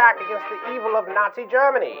push back against the evil of Nazi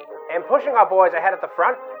Germany. And pushing our boys ahead at the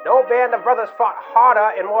front, no band of brothers fought harder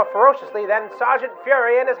and more ferociously than Sergeant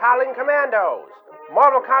Fury and his Howling Commandos.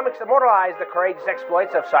 Marvel Comics immortalized the courageous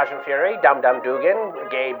exploits of Sergeant Fury, Dum-Dum Dugan,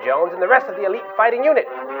 Gabe Jones, and the rest of the elite fighting unit.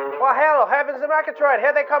 Well, hell, heavens and Murgatroyd,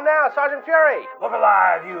 here they come now, Sergeant Fury! Look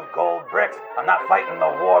alive, you gold bricks. I'm not fighting the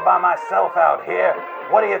war by myself out here.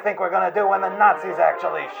 What do you think we're gonna do when the Nazis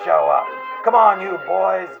actually show up? Come on, you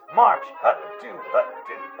boys, march!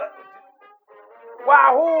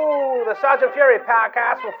 Wahoo! The Sergeant Fury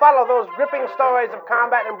podcast will follow those gripping stories of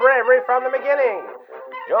combat and bravery from the beginning.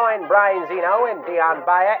 Join Brian Zeno and Dion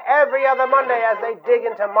Bayer every other Monday as they dig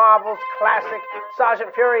into Marvel's classic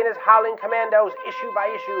Sergeant Fury and his Howling Commandos issue by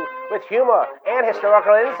issue with humor and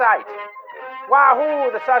historical insight.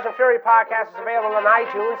 Wahoo! The Sergeant Fury podcast is available on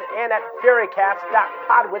iTunes and at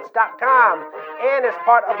furycast.podwits.com and is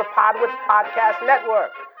part of the Podwits Podcast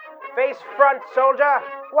Network. Face front, soldier!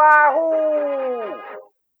 Wahoo!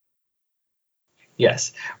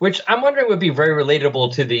 Yes, which I'm wondering would be very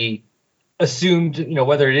relatable to the assumed,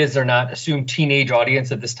 whether it is or not, assumed teenage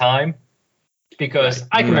audience at this time. Because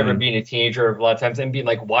I can remember being a teenager a lot of times and being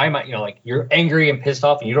like, why am I, like you're angry and pissed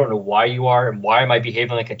off and you don't know why you are and why am I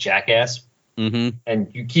behaving like a jackass? Mm-hmm.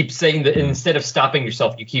 And you keep saying that instead of stopping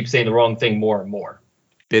yourself, you keep saying the wrong thing more and more.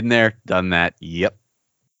 Been there, done that. Yep.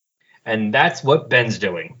 And that's what Ben's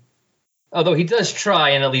doing. Although he does try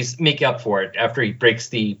and at least make up for it after he breaks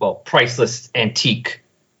the, priceless antique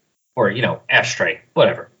or, ashtray,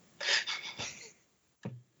 whatever.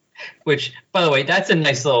 Which, by the way, that's a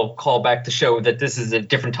nice little callback to show that this is a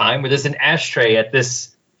different time where there's an ashtray at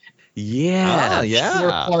this party.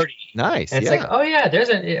 Nice. And it's like, oh, yeah, there's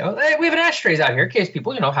hey, we have an ashtrays out here in case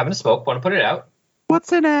people, having a smoke, want to put it out.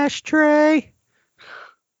 What's an ashtray?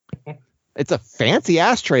 It's a fancy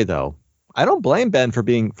ashtray, though. I don't blame Ben for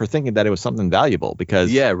thinking that it was something valuable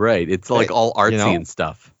because right. It's like all artsy and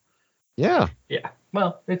stuff. Yeah. Yeah.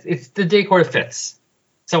 Well, it's the decor fits.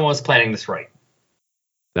 Someone was planning this right.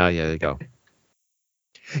 Oh, yeah, there you go.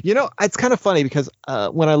 It's kind of funny because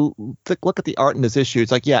when I look at the art in this issue,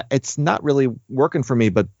 it's like, yeah, it's not really working for me.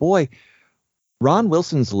 But boy, Ron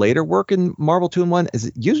Wilson's later work in Marvel 2-in-1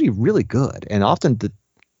 is usually really good and often,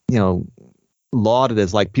 lauded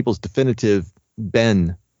as like people's definitive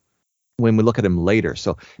Ben when we look at him later.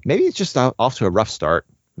 So maybe it's just off to a rough start.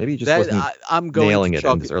 Maybe he just wasn't nailing it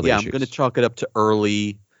in his early issues. I'm going to chalk it up to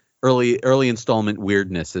early installment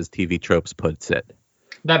weirdness, as TV Tropes puts it.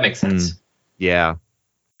 That makes sense. Yeah.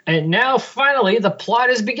 And now, finally, the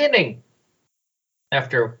plot is beginning.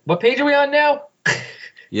 After, what page are we on now?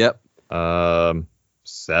 Yep.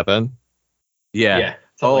 7. Yeah.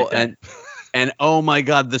 And oh my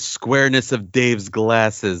God, the squareness of Dave's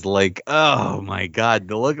glasses. Like, oh my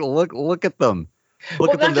God, look at them.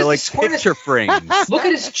 Look at them. They're like picture frames. Look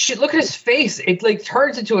at his face. It like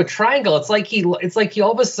turns into a triangle. It's like he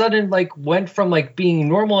all of a sudden like went from like being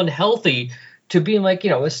normal and healthy to being like,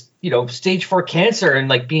 stage 4 cancer and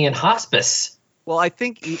like being in hospice. Well, I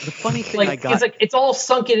think the funny thing it's all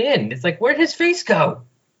sunken in. It's like, where'd his face go?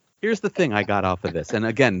 Here's the thing I got off of this. And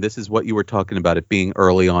again, this is what you were talking about, it being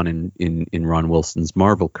early on in Ron Wilson's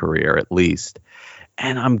Marvel career, at least.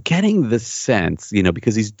 And I'm getting the sense,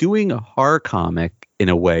 because he's doing a horror comic in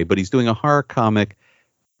a way, but he's doing a horror comic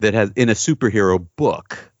that has in a superhero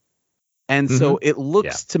book. And so it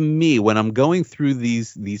looks to me when I'm going through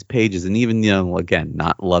these pages and even, again,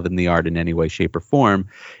 not loving the art in any way, shape or form,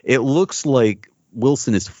 it looks like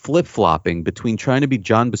Wilson is flip-flopping between trying to be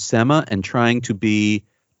John Buscema and trying to be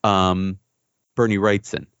Bernie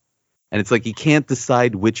Wrightson. And it's like he can't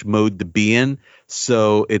decide which mode to be in.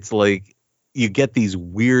 So it's like you get these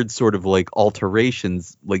weird sort of like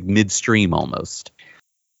alterations, like midstream almost.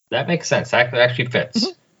 That makes sense. That actually fits.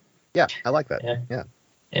 Yeah, I like that. Yeah.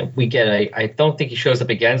 And we get I don't think he shows up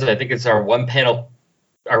again, so I think it's our one panel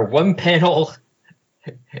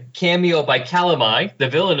cameo by Calamai, the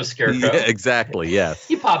villain of Scarecrow. Yeah, exactly. Yes.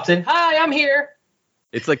 He pops in. Hi, I'm here.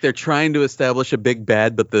 It's like they're trying to establish a big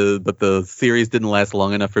bad, but the series didn't last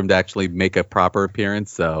long enough for him to actually make a proper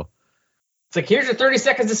appearance. So it's like, here's your 30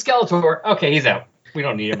 seconds of Skeletor. Okay, he's out. We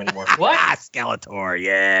don't need him anymore. What? Skeletor,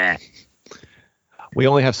 yeah. We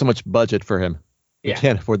only have so much budget for him. Yeah. We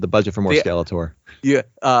can't afford the budget for more Skeletor. Yeah.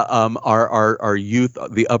 Our youth,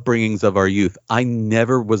 the upbringings of our youth. I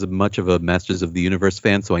never was much of a Masters of the Universe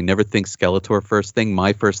fan, so I never think Skeletor first thing.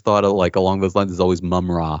 My first thought of like along those lines is always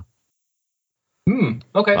Mum-Ra.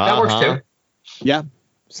 Okay, that works too. Yeah.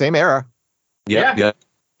 Same era. Yeah.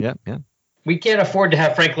 Yeah. We can't afford to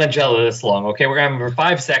have Frank Langella this long, okay? We're going to have him for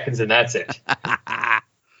 5 seconds and that's it.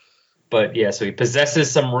 But yeah, so he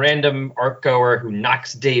possesses some random art goer who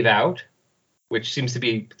knocks Dave out, which seems to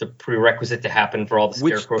be the prerequisite to happen for all the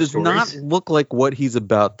Scarecrow Which does stories. not look like what he's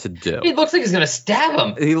about to do. He looks like he's going to stab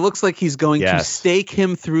him. He looks like he's going to Yes. stake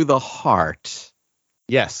him through the heart.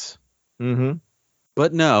 Yes. Mm-hmm.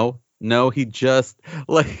 But no, he just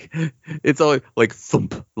like it's always like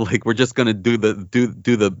thump. Like we're just gonna do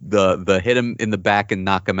the hit him in the back and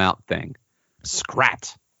knock him out thing.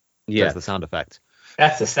 Scrat. Yeah. That's the sound effect.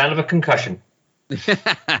 That's the sound of a concussion.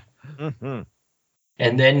 Mm-hmm.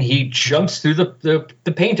 And then he jumps through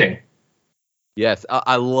the painting. Yes,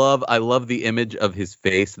 I love the image of his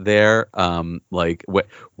face there. Like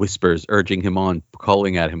whispers urging him on,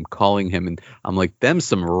 calling him, and I'm like, them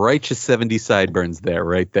some righteous 70 sideburns there,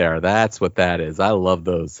 right there. That's what that is. I love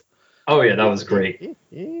those. Oh yeah, that was great.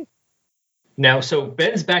 Now, so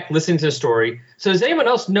Ben's back listening to the story. So does anyone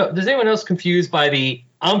else confused by the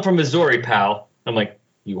 "I'm from Missouri, pal"? I'm like,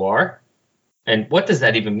 you are? And what does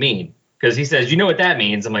that even mean? Because he says, you know what that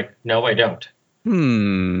means. I'm like, no, I don't.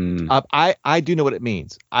 I do know what it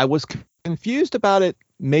means. I was confused about it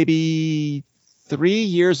maybe 3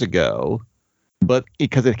 years ago, but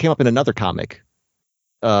because it came up in another comic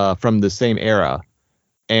from the same era,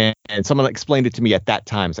 and someone explained it to me at that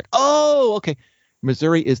time. It's like, oh, okay.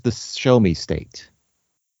 Missouri is the show me state.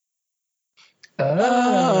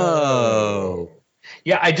 Oh.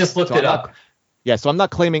 Yeah, I just looked it up. Yeah, so I'm not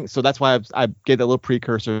claiming. So that's why I gave a little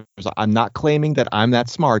precursor. So I'm not claiming that I'm that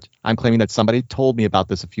smart. I'm claiming that somebody told me about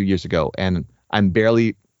this a few years ago, and I'm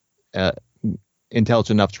barely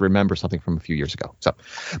intelligent enough to remember something from a few years ago. So,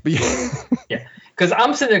 but yeah, because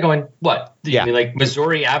I'm sitting there going, "What? Do you Yeah. mean like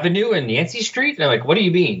Missouri Avenue and Yancey Street?" And I'm like, "What do you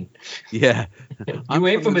mean?" Yeah. You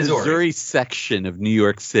ain't from the Missouri section of New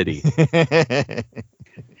York City.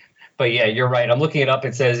 But yeah, you're right. I'm looking it up.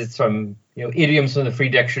 It says it's from idioms from the Free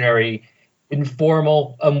Dictionary.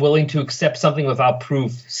 Informal, unwilling to accept something without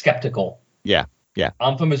proof, skeptical. yeah.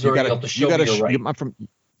 I'm from Missouri. You have to show me you're right.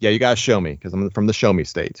 You gotta show me because I'm from the show me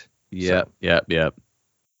state. Yep.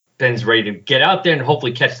 Ben's ready to get out there and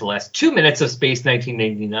hopefully catch the last 2 minutes of Space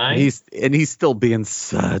 1999. He's still being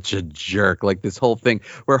such a jerk. Like this whole thing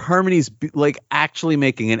where Harmony's like actually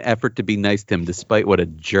making an effort to be nice to him despite what a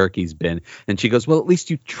jerk he's been. And she goes, well, at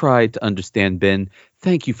least you tried to understand, Ben.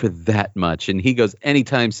 Thank you for that much. And he goes,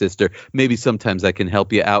 anytime, sister. Maybe sometimes I can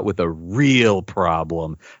help you out with a real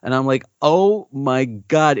problem. And I'm like, oh my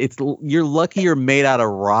God, you're lucky you're made out of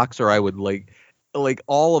rocks, or I would like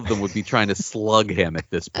all of them would be trying to slug him at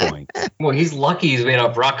this point. Well, he's lucky he's made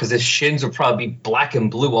of rock because his shins would probably be black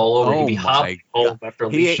and blue all over. He'd be hopping home after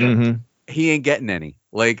Alicia. He ain't getting any.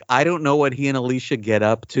 Like, I don't know what he and Alicia get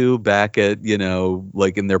up to back at,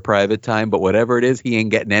 like in their private time, but whatever it is, he ain't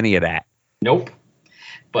getting any of that. Nope.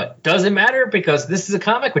 But doesn't matter because this is a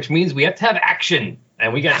comic, which means we have to have action.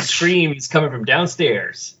 And we got screams coming from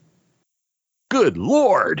downstairs. Good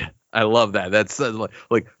Lord. I love that. That's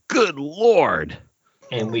like good Lord.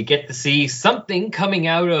 And we get to see something coming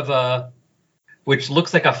out of which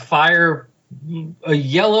looks like a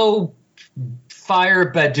yellow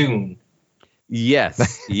fire badoon.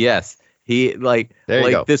 Yes. He like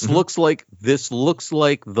go. This looks like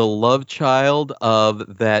the love child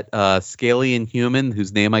of that Scalian human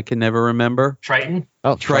whose name I can never remember. Triton.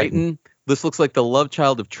 Oh, Triton. This looks like the love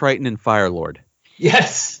child of Triton and Firelord.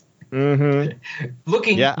 Yes. Mm-hmm.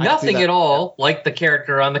 Looking nothing at all like the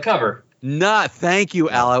character on the cover. Thank you,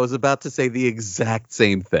 Al. I was about to say the exact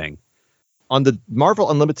same thing. On the Marvel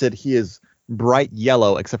Unlimited, he is bright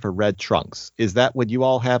yellow except for red trunks. Is that what you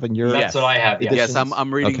all have in your? That's what I have. Yeah. Yes,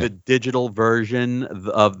 I'm reading the digital version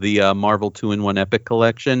of the Marvel 2-in-1 Epic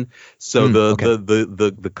collection. So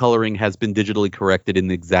the coloring has been digitally corrected in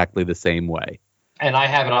exactly the same way. and I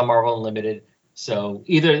have it on Marvel Unlimited. So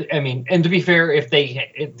either, I mean, and to be fair, if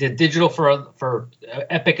the digital for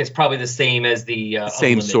Epic is probably the same as the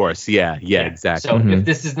same Unlimited. source. Yeah, exactly. So if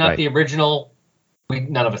this is not the original,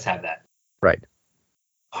 none of us have that. Right.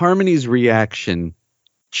 Harmony's reaction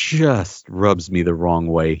just rubs me the wrong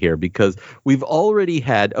way here, because we've already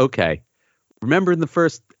had, remember in the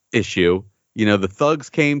first issue, the thugs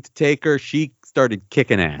came to take her, she started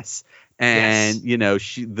kicking ass. And,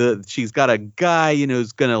 she's got a guy,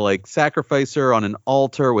 who's going to like sacrifice her on an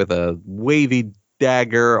altar with a wavy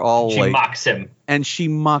dagger. She mocks him. And she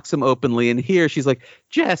mocks him openly. And here she's like,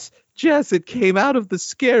 Jess, it came out of the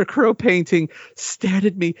Scarecrow painting, stared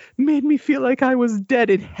at me, made me feel like I was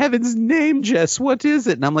dead. In heaven's name, Jess, what is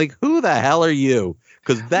it? And I'm like, who the hell are you?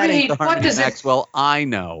 Because that ain't the Harmony Maxwell I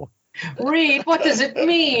know. Reed, what does it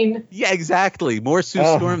mean? Yeah, exactly. More Sue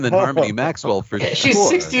Storm than Harmony Maxwell for sure. She's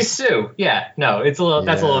 60 Sue. Yeah, no, it's a little.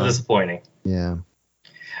 That's a little disappointing. Yeah,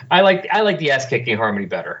 I like the ass kicking Harmony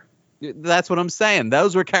better. That's what I'm saying.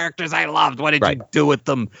 Those were characters I loved. What did you do with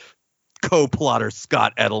them, co-plotter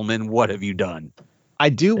Scott Edelman? What have you done? I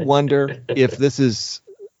do wonder if this is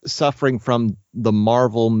suffering from the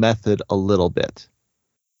Marvel method a little bit,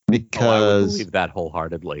 because I would believe that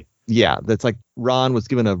wholeheartedly. Yeah, that's like Ron was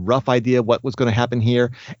given a rough idea what was going to happen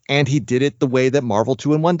here, and he did it the way that Marvel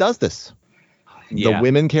 2-in-1 does this. Yeah. The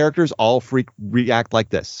women characters all react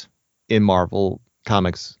like this in Marvel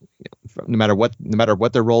comics, no matter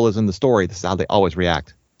what their role is in the story. This is how they always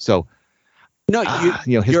react. So, no,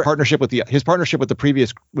 his partnership with the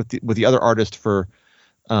previous with the other artist for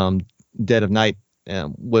Dead of Night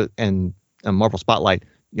and Marvel Spotlight,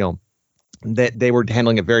 that they were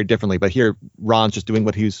handling it very differently, but here Ron's just doing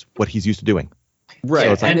what he's used to doing. Right.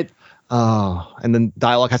 So it's like, and then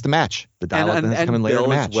dialogue has to match. The dialogue has to come in later to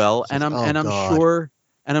match. As well. So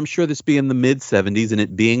I'm sure this being the mid 70s and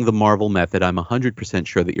it being the Marvel method, I'm 100%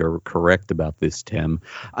 sure that you're correct about this, Tim.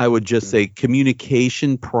 I would just say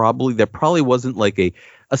communication there probably wasn't like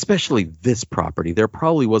especially this property, there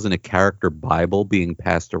probably wasn't a character Bible being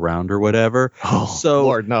passed around or whatever. So,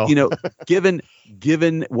 Lord, no.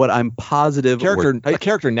 Given what I'm positive, a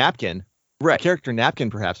character napkin, right? A character napkin,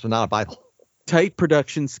 perhaps, but not a Bible. Tight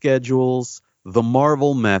production schedules, the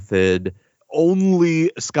Marvel method,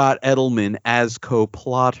 only Scott Edelman as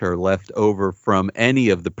co-plotter left over from any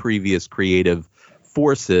of the previous creative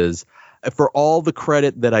forces. For all the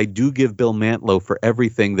credit that I do give Bill Mantlo for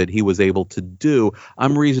everything that he was able to do,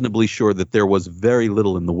 I'm reasonably sure that there was very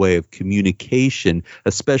little in the way of communication,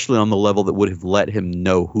 especially on the level that would have let him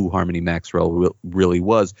know who Harmony Maxwell really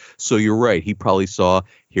was. So you're right. He probably saw,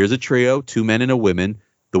 here's a trio, 2 men and a woman.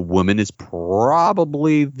 The woman is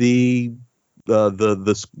probably the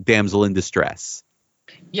damsel in distress.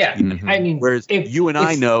 Yeah, I mean, whereas you and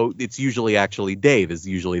I know it's usually actually Dave is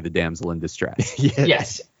usually the damsel in distress.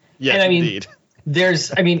 Yes. Yes, and I mean,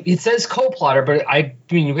 indeed. It says co-plotter, but I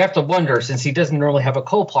mean, you have to wonder, since he doesn't normally have a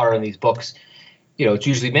co-plotter in these books, it's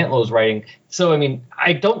usually Mantlo's writing. So, I mean,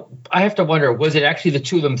 I have to wonder, was it actually the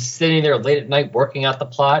two of them sitting there late at night working out the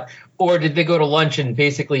plot? Or did they go to lunch and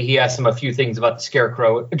basically he asked him a few things about the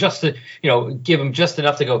Scarecrow just to, give him just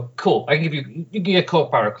enough to go, cool, I can give you can get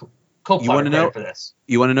co-plotter credit for this.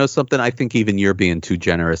 You want to know something? I think even you're being too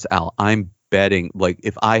generous, Al. I'm betting, like,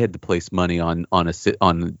 if I had to place money on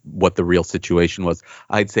what the real situation was,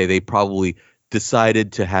 I'd say they probably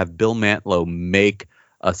decided to have Bill Mantlo make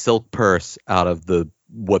a silk purse out of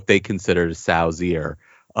what they considered a sow's ear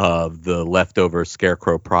of the leftover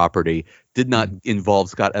Scarecrow property. Did not involve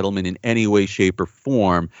Scott Edelman in any way, shape, or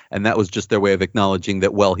form, and that was just their way of acknowledging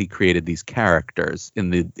that, well, he created these characters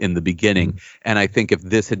in the beginning. And I think if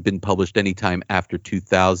this had been published anytime after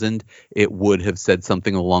 2000, it would have said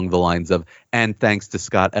something along the lines of, and thanks to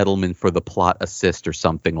Scott Edelman for the plot assist or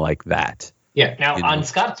something like that. Yeah. Now, on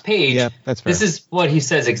Scott's page, that's fair. This is what he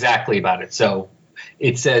says exactly about it. So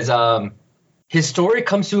it says, his story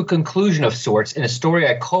comes to a conclusion of sorts in a story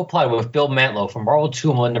I co-plotted with Bill Mantlo from Marvel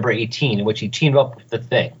 2-in-1 number 18, in which he teamed up with The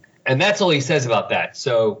Thing. And that's all he says about that.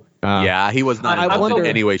 So he was not involved in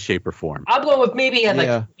any way, shape, or form. I'm going with maybe he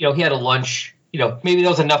had he had a lunch. Maybe that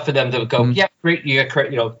was enough for them to go, yeah, great, you get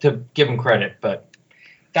credit, to give him credit. But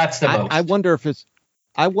that's the most. I wonder if it's.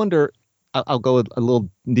 I'll go a little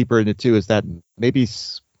deeper into it too. Is that maybe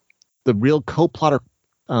the real co-plotter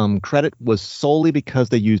credit was solely because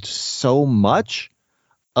they used so much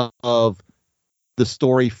of the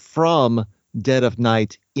story from Dead of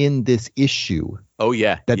Night in this issue. Oh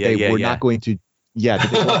yeah, that they were not going to. Yeah,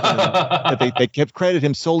 that they kept credit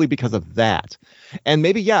him solely because of that. And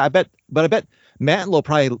maybe I bet Mantlo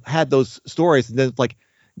probably had those stories and then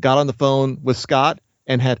got on the phone with Scott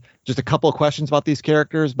and had just a couple of questions about these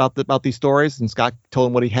characters, about these stories, and Scott told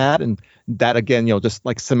him what he had, and that again, just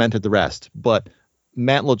like cemented the rest. But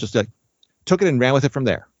Mantlo just took it and ran with it from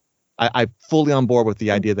there. I'm fully on board with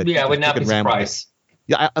the idea that I would not be surprised.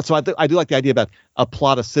 Yeah, so I do like the idea about a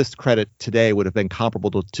plot assist credit today would have been comparable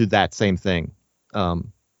to that same thing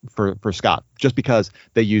for Scott, just because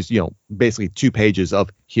they used basically 2 pages of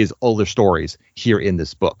his older stories here in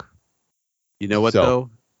this book. You know what, though,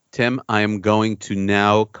 Tim? I am going to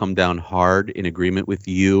now come down hard in agreement with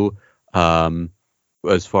you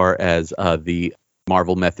as far as the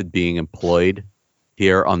Marvel method being employed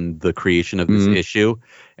here on the creation of this issue.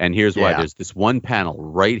 And here's why. There's this one panel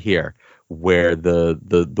right here where the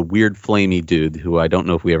weird flamey dude, who I don't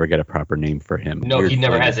know if we ever get a proper name for him. No, weird he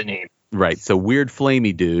never flamey. has a name. Right. So weird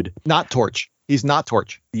flamey dude. Not Torch. He's not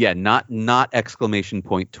Torch. Yeah, not exclamation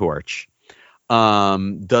point Torch.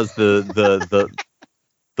 Does the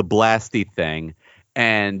blasty thing,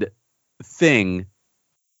 and Thing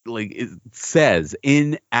like it says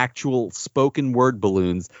in actual spoken word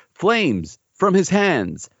balloons, flames from his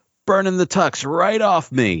hands burning the tux right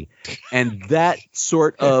off me. And that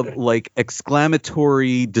sort of like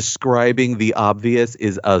exclamatory describing the obvious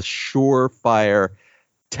is a surefire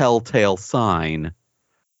telltale sign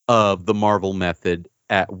of the Marvel method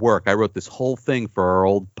at work. I wrote this whole thing for our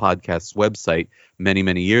old podcast's website many,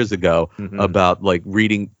 many years ago about like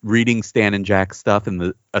reading Stan and Jack stuff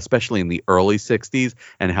especially in the early 60s,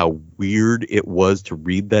 and how weird it was to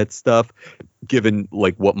read that stuff given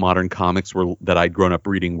like what modern comics that I'd grown up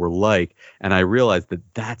reading were like. And I realized that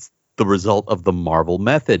that's the result of the Marvel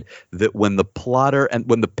method, that when the plotter and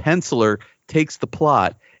when the penciler takes the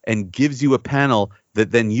plot and gives you a panel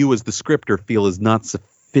that then you as the scripter feel is not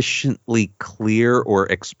sufficiently clear or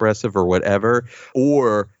expressive or whatever,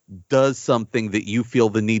 or does something that you feel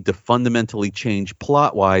the need to fundamentally change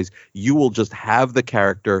plot-wise, you will just have the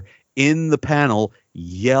character in the panel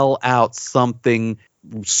yell out something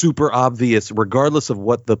super obvious, regardless of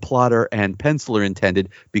what the plotter and penciler intended,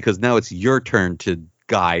 because now it's your turn to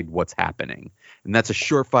guide what's happening. And that's a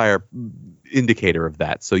surefire indicator of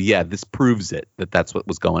that. So yeah, this proves it, that's what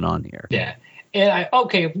was going on here. Yeah. And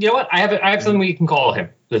you know what? I have something we can call him,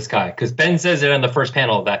 this guy, because Ben says it on the first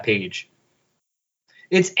panel of that page.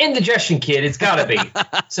 It's Indigestion Kid. It's got to be.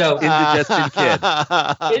 So Indigestion Kid.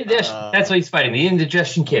 That's what he's fighting, the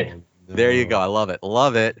Indigestion Kid. There you go. I love it.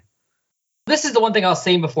 Love it. This is the one thing I was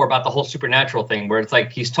saying before about the whole supernatural thing, where it's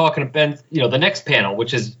like he's talking to Ben, the next panel,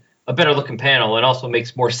 which is a better looking panel and also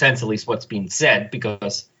makes more sense, at least what's being said,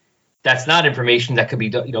 because that's not information that could be,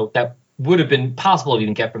 that would have been possible to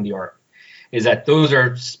even get from the art. Is that those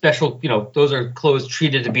are special, those are clothes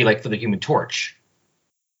treated to be like for the Human Torch,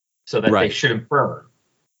 so that they shouldn't burn.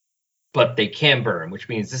 But they can burn, which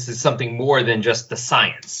means this is something more than just the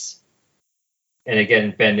science. And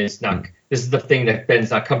again, Ben is not. This is the thing that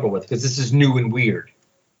Ben's not comfortable with, because this is new and weird.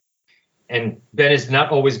 And Ben is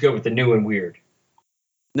not always good with the new and weird.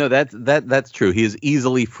 No, that's true. He is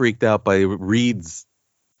easily freaked out by Reed's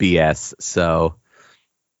BS. So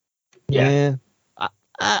yeah.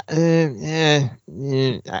 The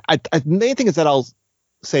main thing is that I'll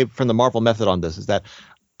say from the Marvel method on this is that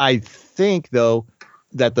I think, though,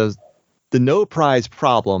 that the no prize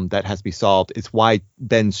problem that has to be solved is why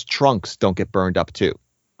Ben's trunks don't get burned up too.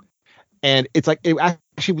 And it's like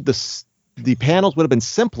actually the panels would have been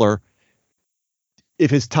simpler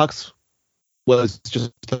if his tux was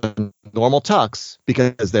just a normal tux,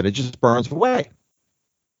 because then it just burns away.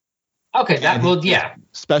 Okay, that will, yeah.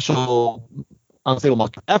 Special unstable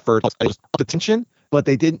effort, the tension, but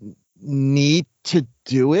they didn't need to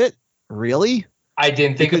do it, really. I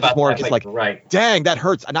didn't think about more that. just like, right. Dang, that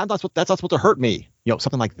hurts. And that's not supposed to hurt me.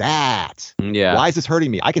 Something like that. Yeah. Why is this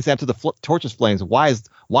hurting me? I can stand to the torches flames. Why is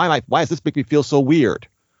this make me feel so weird?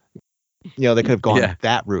 They could have gone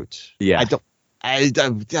that route. Yeah. I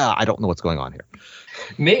don't know what's going on here.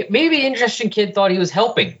 Maybe Interesting Kid thought he was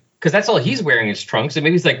helping, because that's all he's wearing is trunks. And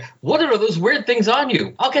maybe he's like, what are those weird things on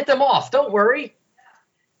you? I'll get them off. Don't worry.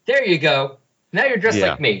 There you go. Now you're dressed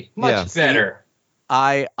like me. Much better.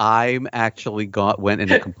 I'm actually went in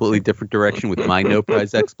a completely different direction with my no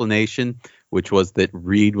prize explanation, which was that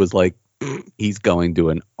Reed was like, he's going to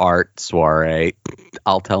an art soiree.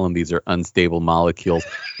 I'll tell him these are unstable molecules,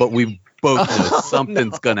 but we both know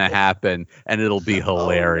something's going to happen and it'll be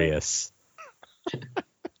hilarious.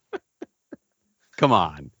 Come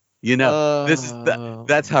on. This is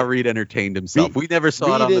that's how Reed entertained himself. We never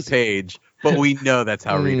saw it on the page, But we know that's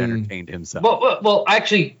how Reed entertained himself. Well,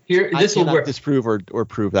 actually, this will work. Disprove or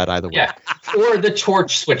prove that either way. Yeah, or the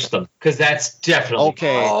torch switched them, because that's definitely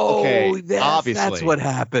okay. Obviously, that's what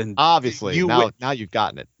happened. Obviously, now you've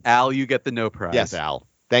gotten it. Al, you get the no prize. Yes, Al.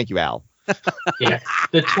 Thank you, Al. Yeah,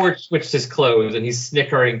 the torch switched his clothes, and he's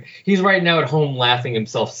snickering. He's right now at home laughing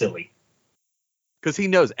himself silly. Because he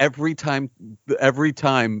knows every time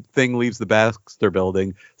Thing leaves the Baxter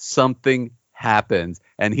building, something happens,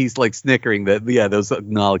 and he's like snickering that those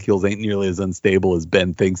molecules ain't nearly as unstable as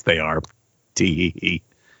Ben thinks they are. Tee.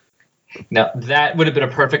 Now that would have been a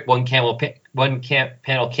perfect one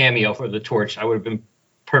panel cameo for the torch. I would have been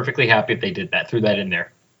perfectly happy if they did that, threw that in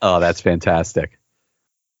there. Oh, that's fantastic.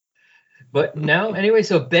 But now, anyway,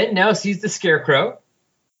 so Ben now sees the Scarecrow,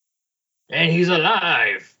 and he's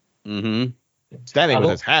alive. Mm-hmm. Standing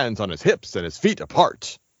with his hands on his hips and his feet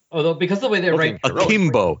apart. Although, because of the way they write...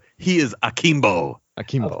 Akimbo. He is Akimbo.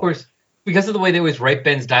 Of course. Because of the way they always write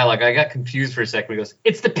Ben's dialogue, I got confused for a second. He goes,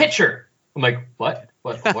 "It's the pitcher." I'm like, what?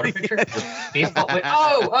 What a picture? The baseball? Wait,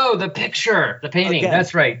 the picture. The painting. Again,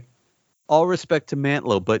 that's right. All respect to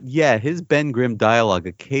Mantlo, but yeah, his Ben Grimm dialogue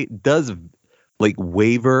does like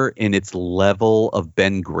waver in its level of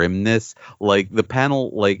Ben Grimmness. Like the panel,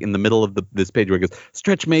 like in the middle of this page where it goes,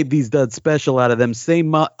 "Stretch made these duds special out of them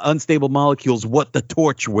same unstable molecules what the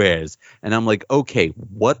torch wears." And I'm like, okay,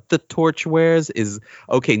 what the torch wears is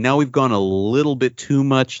okay. Now we've gone a little bit too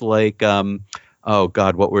much like, oh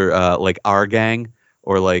God, what we're like our gang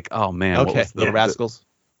or like, oh man, okay, the Rascals.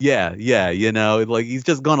 Yeah, you know, like he's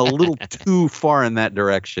just gone a little too far in that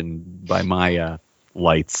direction by my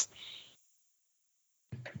lights.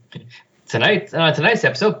 Tonight's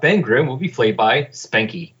episode, Ben Grimm will be played by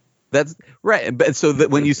Spanky. That's right. But so that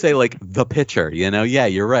when you say like the pitcher, you know, yeah,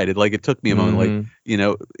 you're right. It took me a moment. Like, you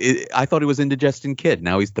know, I thought he was Indigestion Kid.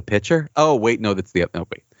 Now he's the pitcher. Oh wait, no, that's the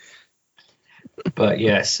wait. But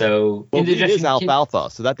yeah, so Indigestion Kid is alfalfa,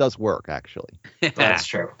 so that does work actually. That's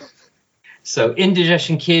true. So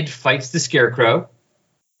Indigestion Kid fights the Scarecrow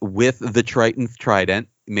with the Triton trident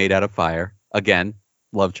made out of fire. Again,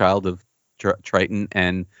 love child of Triton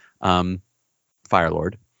and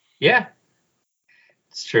Firelord. Yeah,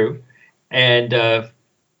 it's true. And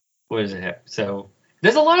what does it have? So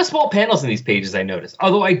there's a lot of small panels in these pages, I noticed.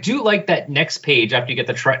 Although I do like that next page after you get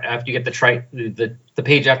the page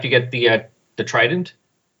after you get the trident.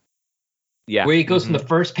 Yeah, where he goes from the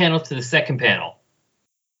first panel to the second panel.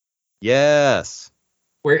 Yes.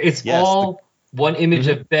 Where it's all one image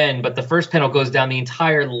of Ben, but the first panel goes down the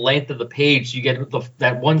entire length of the page. You get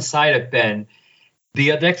that one side of Ben.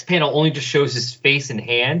 The next panel only just shows his face and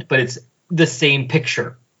hand, but it's the same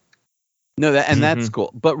picture. No, that's cool.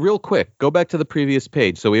 But real quick, go back to the previous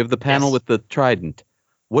page. So we have the panel with the trident.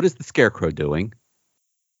 What is the Scarecrow doing?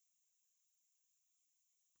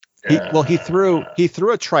 He threw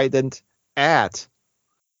a trident at...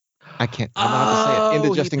 I can't. I'm not to say it.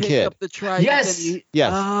 Indigestion Kid. Yes. He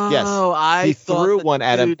threw one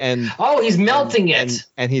at him, and he's melting it.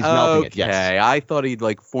 And he's melting it. Yes. Okay, I thought he'd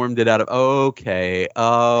like formed it out of. Okay.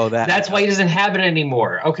 Oh, that's why he doesn't have it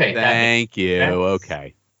anymore. Okay. Thank you.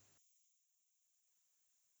 Okay.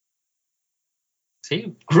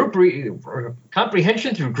 See,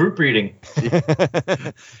 comprehension through group reading.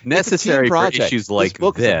 Necessary for issues like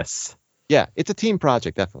this. Yeah, it's a team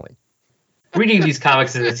project, definitely. Reading these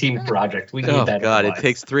comics is a team project. We need that. Oh, God, it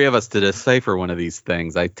takes three of us to decipher one of these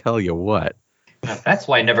things. I tell you what. That's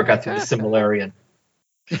why I never got through the Similarian.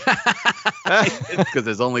 It's because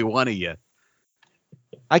there's only one of you.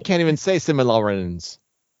 I can't even say Similarians.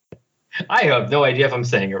 I have no idea if I'm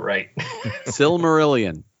saying it right.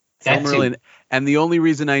 Silmarillion. And the only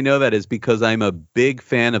reason I know that is because I'm a big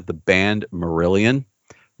fan of the band Marillion,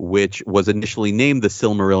 which was initially named the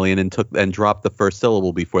Silmarillion and dropped the first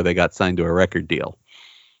syllable before they got signed to a record deal.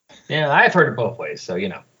 Yeah, I've heard it both ways, so you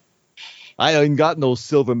know. I ain't got no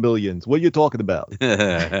silver millions. What are you talking about?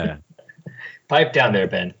 Pipe down there,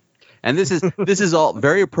 Ben. And this is all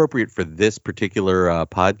very appropriate for this particular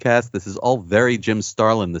podcast. This is all very Jim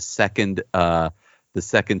Starlin, the second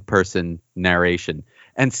person narration.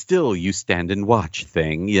 And still you stand and watch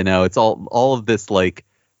thing, you know, it's all of this like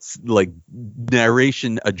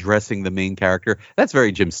narration addressing the main character. That's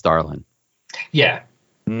very Jim Starlin. Yeah.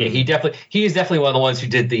 Yeah, he is definitely one of the ones who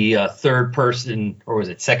did the third person, or was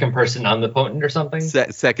it second person omnipotent or something?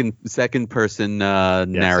 Second person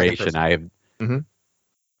narration. I have. Mm-hmm.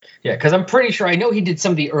 Yeah, because I'm pretty sure I know he did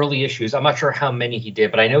some of the early issues. I'm not sure how many he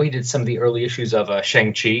did, but I know he did some of the early issues of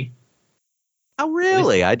Shang-Chi. Oh,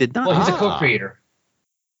 really? I did not. Well, he's a co-creator.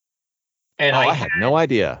 And I had no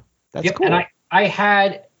idea. That's cool. And I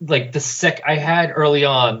had like I had early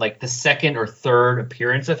on like the second or third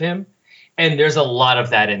appearance of him, And there's a lot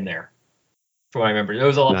of that in there. From what I remember, it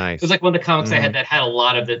was a lot. Nice. It was like one of the comics I had that had a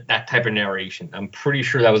lot of that type of narration. I'm pretty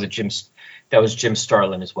sure that was Jim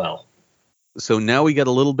Starlin as well. So now we got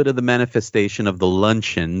a little bit of the manifestation of the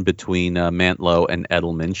luncheon between Mantlo and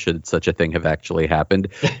Edelman, should such a thing have actually happened.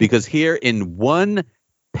 Because here in one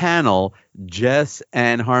panel, Jess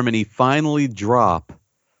and Harmony finally drop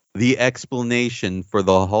the explanation for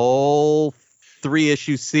the whole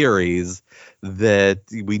 3-issue series that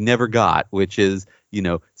we never got, which is,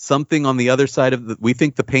 something on the other side of we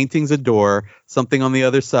think the painting's a door, something on the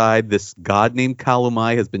other side, this god named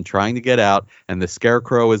Kalumai has been trying to get out, and the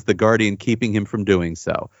Scarecrow is the guardian keeping him from doing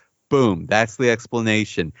so. Boom. That's the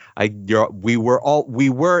explanation. We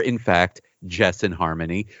were in fact, Jess and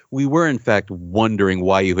Harmony, we were in fact wondering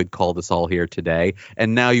why you had called us all here today,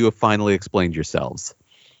 and now you have finally explained yourselves.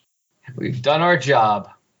 We've done our job.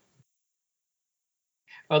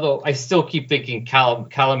 Although I still keep thinking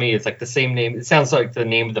Calamy is like the same name. It sounds like the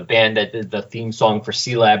name of the band that did the theme song for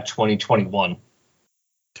C-Lab 2021.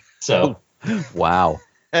 So. Wow.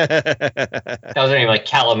 That was their name, like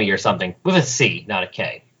Calamy or something. With a C, not a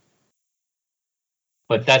K.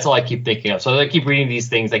 But that's all I keep thinking of. So I keep reading these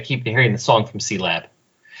things. I keep hearing the song from C-Lab.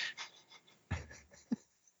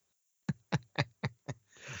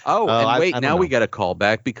 And wait, now we got a call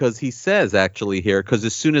back because he says actually here, because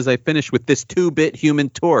as soon as I finish with this 2-bit Human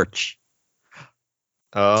Torch.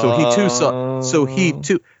 So he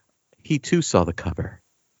too saw the cover.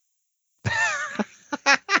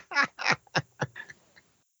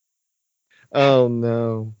 Oh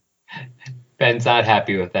no. Ben's not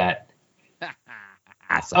happy with that.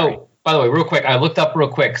 Sorry. Oh, by the way, real quick, I looked up real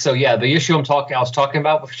quick. So yeah, the issue I was talking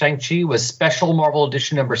about with Shang-Chi was Special Marvel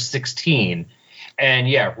Edition number 16. And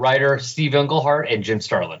yeah, writer Steve Englehart and Jim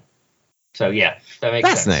Starlin. So yeah, that makes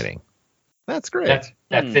fascinating. sense. That's great.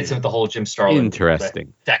 That fits with the whole Jim Starlin.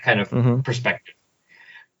 Interesting. That kind of perspective.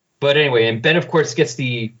 But anyway, and Ben, of course, gets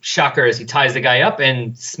the shocker as he ties the guy up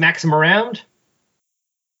and smacks him around.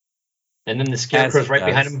 And then the Scarecrow's right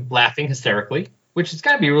behind him, laughing hysterically, which has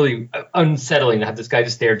got to be really unsettling to have this guy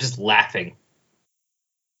just there, just laughing.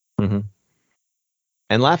 Mm-hmm.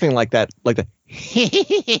 And laughing like that, like the.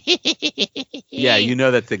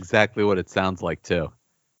 Yeah, that's exactly what it sounds like too.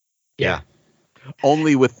 Yeah.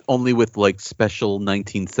 Only with like special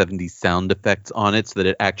 1970s sound effects on it so that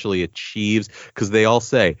it actually achieves, because they all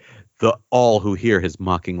say all who hear his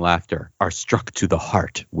mocking laughter are struck to the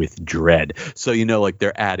heart with dread. So like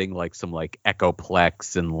they're adding like some like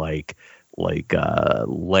echoplex and like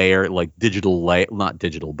layer, like digital not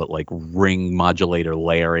digital, but like ring modulator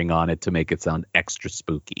layering on it to make it sound extra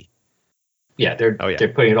spooky. Yeah, they're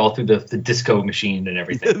putting it all through the disco machine and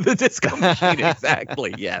everything. The disco machine,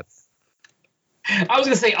 exactly. Yes. I was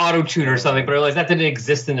gonna say auto tune or something, but I realized that didn't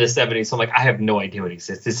exist in the 70s. So I'm like, I have no idea what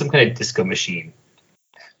exists. It's some kind of disco machine.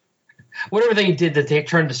 Whatever they did that they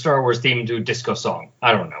turned the Star Wars theme into a disco song.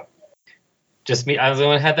 I don't know. Just me. I was the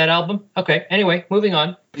one who had that album. Okay. Anyway, moving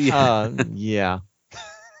on. Yeah.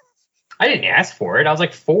 I didn't ask for it. I was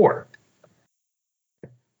like 4.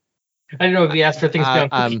 I don't know if he asked for things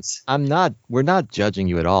beyond cookies. We're not judging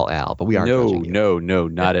you at all, Al, but we are judging you. No,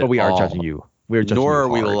 not at all. But we are judging you. We're judging Nor you are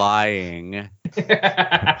we hard. lying.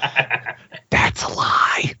 That's a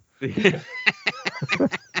lie.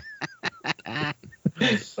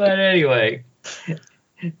 But anyway,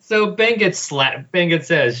 so Ben gets slapped. Ben gets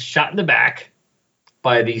shot in the back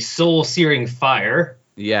by the soul-searing fire.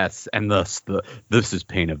 Yes, and thus this is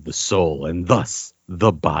pain of the soul, and thus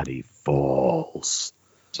the body falls.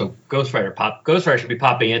 So Ghost Rider should be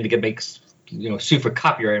popping in to sue for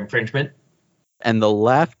copyright infringement. And the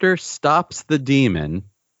laughter stops the demon,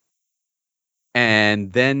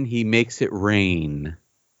 and then he makes it rain.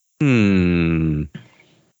 Sure,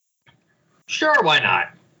 why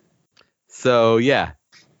not? So yeah,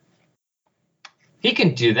 he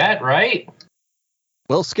can do that, right?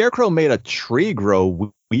 Well, Scarecrow made a tree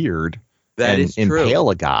grow weird. That is true. Impale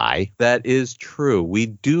a guy. That is true.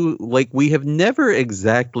 We have never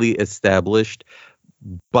exactly established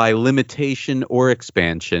by limitation or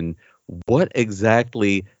expansion what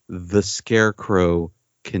exactly the Scarecrow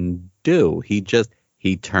can do. He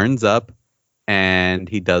turns up and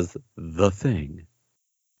he does the thing.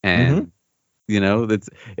 And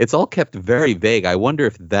it's all kept very vague. I wonder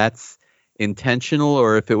if that's intentional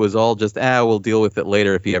or if it was all just we'll deal with it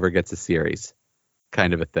later if he ever gets a series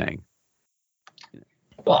kind of a thing.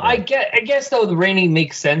 Well, I guess though the raining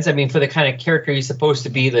makes sense. I mean, for the kind of character he's supposed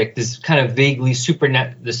to be, like this kind of vaguely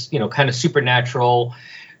supernatural,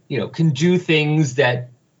 can do things that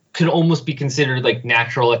could almost be considered like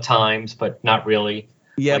natural at times, but not really.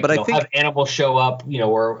 Yeah, like, but I think have animals show up,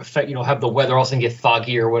 or have the weather also get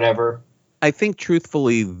foggy or whatever. I think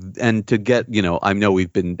truthfully, and to get, I know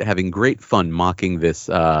we've been having great fun mocking this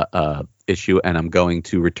issue, and I'm going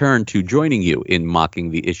to return to joining you in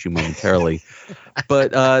mocking the issue momentarily.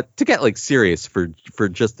 But to get like serious for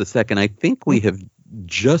just a second, I think we have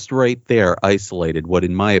just right there isolated what,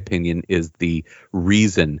 in my opinion, is the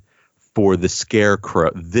reason for this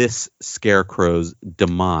Scarecrow's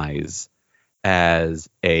demise as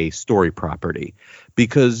a story property.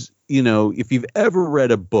 Because, if you've ever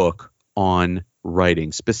read a book on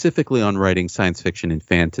writing, specifically on writing science fiction and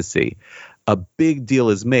fantasy, a big deal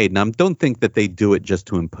is made. Now, don't think that they do it just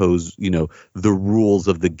to impose, the rules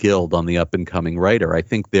of the guild on the up and coming writer. I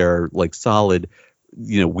think they're like solid,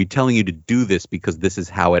 we telling you to do this because this is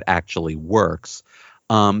how it actually works.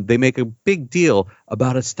 They make a big deal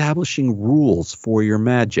about establishing rules for your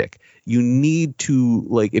magic. You need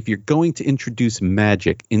to, if you're going to introduce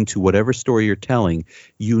magic into whatever story you're telling,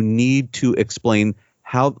 you need to explain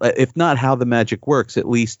how, if not how the magic works, at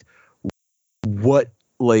least what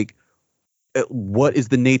is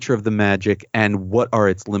the nature of the magic and what are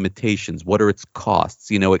its limitations? What are its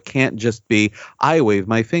costs? It can't just be, I wave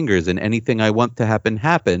my fingers and anything I want to happen,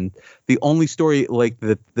 happen. The only story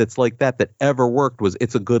that's like that ever worked was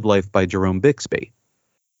It's a Good Life by Jerome Bixby.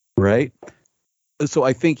 Right? So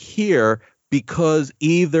I think here, because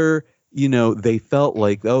either, they felt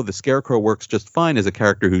like, the Scarecrow works just fine as a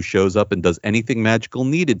character who shows up and does anything magical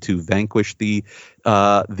needed to vanquish the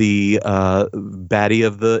baddie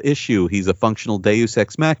of the issue. He's a functional deus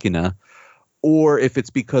ex machina. Or if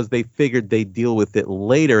it's because they figured they'd deal with it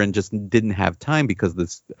later and just didn't have time because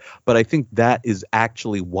this. But I think that is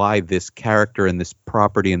actually why this character and this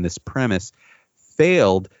property and this premise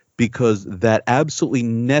failed, because that absolutely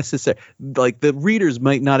necessary. The readers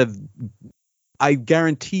might not have. I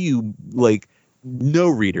guarantee you, no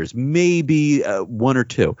readers, maybe one or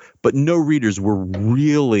two, but no readers were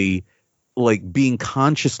really being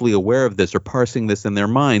consciously aware of this or parsing this in their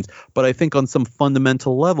minds. But I think on some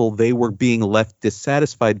fundamental level, they were being left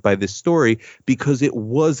dissatisfied by this story because it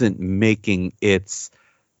wasn't making its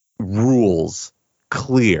rules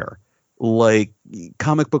clear.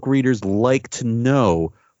 Comic book readers like to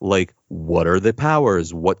know, what are the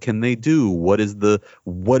powers? What can they do? What are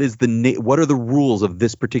the rules of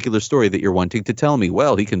this particular story that you're wanting to tell me?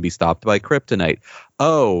 Well, he can be stopped by kryptonite.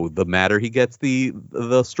 Oh, the madder he gets,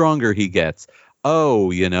 the stronger he gets. Oh,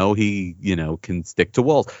 he, can stick to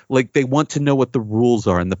walls. They want to know what the rules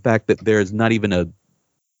are, and the fact that there's not even a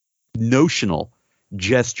notional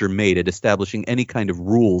gesture made at establishing any kind of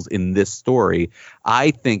rules in this story,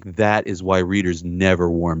 I think that is why readers never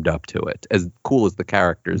warmed up to it. As cool as the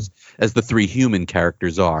characters, as the three human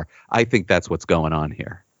characters are, I think that's what's going on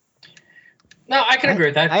here. No, I can agree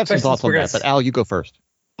with that. I have some thoughts on that, but Al, you go first.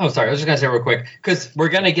 Oh, sorry. I was just going to say real quick, because we're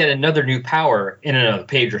going to get another new power in another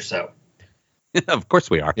page or so. Of course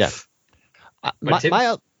we are. Yeah.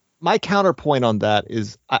 My counterpoint on that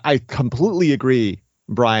is I completely agree,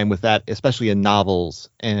 Brian, with that, especially in novels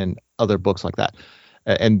and other books like that,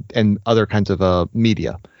 and other kinds of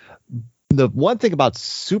media. The one thing about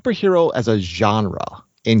superhero as a genre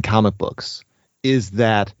in comic books is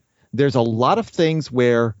that there's a lot of things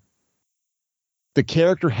where the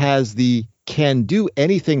character has the can do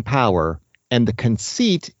anything power, and the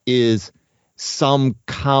conceit is some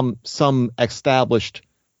established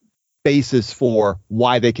basis for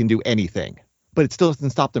why they can do anything, but it still doesn't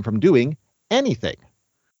stop them from doing anything.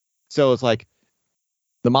 So it's like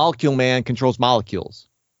the Molecule Man controls molecules,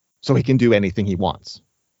 so he can do anything he wants.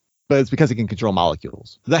 But it's because he can control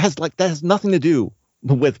molecules. That has nothing to do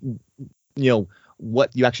with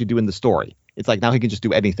what you actually do in the story. It's like now he can just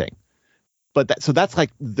do anything. But that's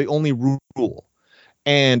like the only rule.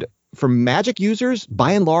 And for magic users,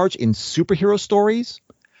 by and large, in superhero stories,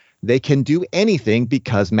 they can do anything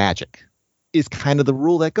because magic is kind of the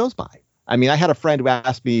rule that goes by. I mean, I had a friend who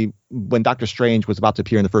asked me when Doctor Strange was about to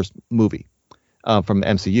appear in the first movie from the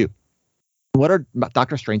MCU, what are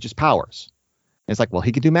Doctor Strange's powers? And it's like, well,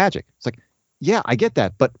 he can do magic. It's like, yeah, I get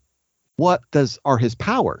that. But what are his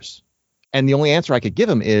powers? And the only answer I could give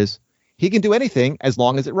him is he can do anything as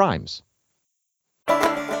long as it rhymes.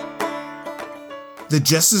 The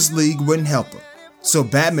Justice League wouldn't help him, so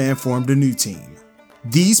Batman formed a new team.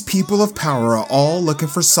 These people of power are all looking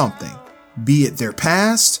for something, be it their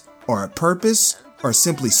past, or a purpose, or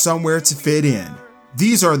simply somewhere to fit in.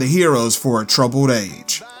 These are the heroes for a troubled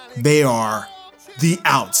age. They are the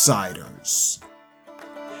Outsiders.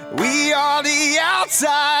 We are the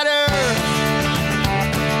Outsiders.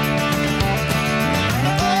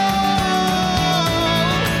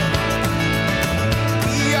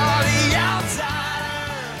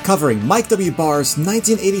 Covering Mike W. Barr's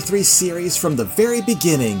 1983 series from the very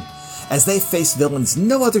beginning, as they face villains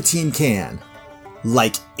no other team can,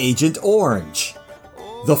 like Agent Orange,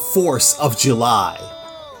 the Force of July,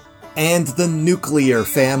 and the Nuclear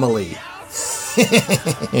Family.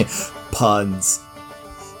 Puns.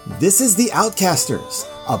 This is The Outcasters,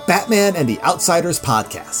 a Batman and the Outsiders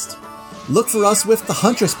podcast. Look for us with the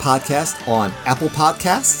Huntress podcast on Apple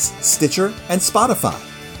Podcasts, Stitcher, and Spotify.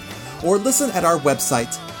 Or listen at our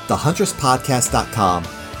website, thehuntress.podcast.com,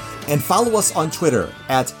 and follow us on Twitter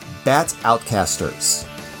at BatOutcasters.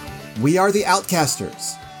 We are The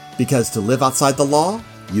Outcasters, because to live outside the law,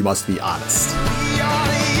 you must be honest.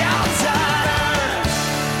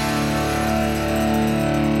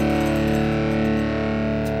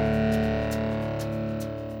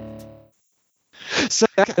 So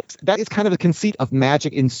that is kind of the conceit of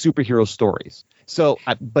magic in superhero stories. So,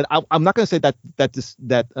 I'm not going to say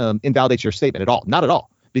that invalidates your statement at all. Not at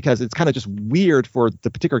all, because it's kind of just weird for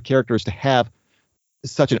the particular characters to have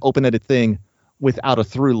such an open-ended thing without a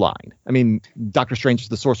through line. I mean, Doctor Strange is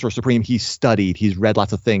the Sorcerer Supreme. He's studied. He's read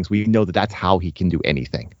lots of things. We know that that's how he can do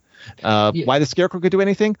anything. Why the Scarecrow could do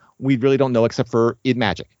anything, we really don't know except for in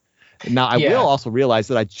magic. Now, I will also realize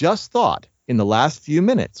that I just thought in the last few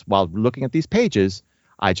minutes while looking at these pages,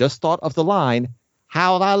 I just thought of the line,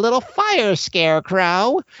 "How the little fire,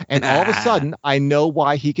 Scarecrow." And all of a sudden, I know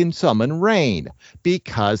why he can summon rain.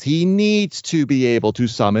 Because he needs to be able to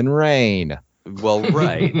summon rain. Well,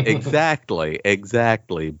 right. Exactly.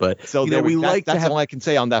 But so that's all I can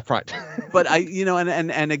say on that front. But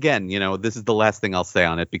and again, this is the last thing I'll say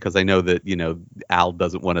on it, because I know that, Al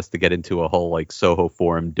doesn't want us to get into a whole like Soho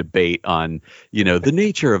Forum debate on, the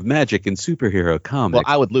nature of magic in superhero comics.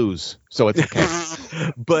 Well, I would lose, so it's okay.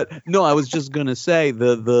 But no, I was just going to say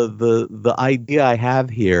the idea I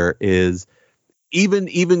have here is even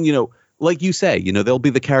like you say, there'll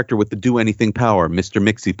be the character with the do anything power, Mr.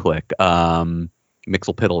 Mixie-Plick,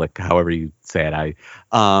 Mixel-Piddleick, however you say it,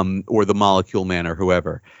 or the Molecule Man or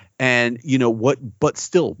whoever. And but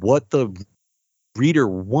still what the reader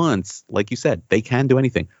wants, like you said, they can do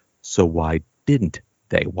anything. So why didn't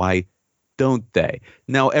they? Why don't they?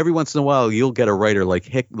 Now, every once in a while, you'll get a writer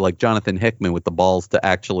like Jonathan Hickman with the balls to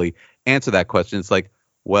actually answer that question. It's like,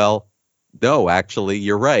 well, no, actually,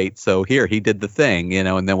 you're right. So here, he did the thing,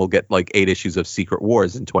 and then we'll get like 8 issues of Secret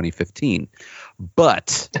Wars in 2015.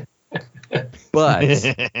 But,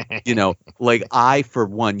 like I, for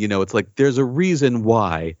one, it's like there's a reason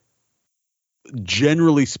why,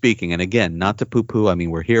 generally speaking, and again, not to poo-poo, I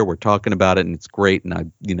mean, we're here, we're talking about it, and it's great, and I,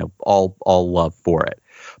 all love for it.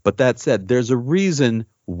 But that said, there's a reason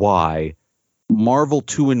why Marvel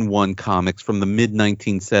 2-in-1 comics from the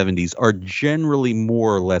mid-1970s are generally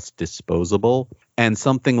more or less disposable, and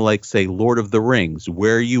something like, say, Lord of the Rings,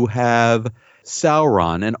 where you have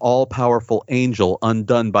Sauron, an all-powerful angel,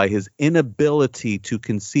 undone by his inability to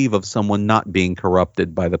conceive of someone not being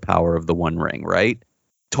corrupted by the power of the One Ring, right?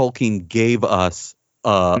 Tolkien gave us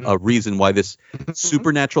a reason why this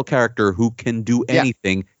supernatural character who can do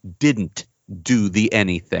anything didn't do the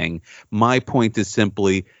anything. My point is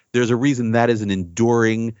simply, there's a reason that is an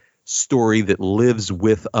enduring story that lives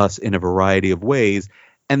with us in a variety of ways.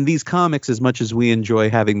 And these comics, as much as we enjoy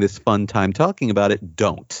having this fun time talking about it,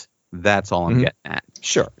 don't. That's all I'm getting at.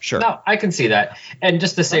 Sure. No, I can see that. And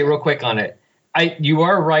just to say real quick on it, you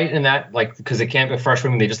are right in that, like, because it can't be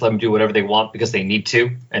frustrating. They just let them do whatever they want because they need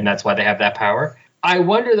to, and that's why they have that power. I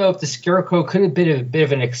wonder, though, if the Scarecrow could have been a bit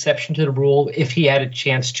of an exception to the rule if he had a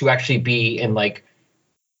chance to actually be in, like,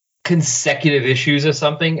 consecutive issues or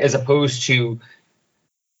something, as opposed to,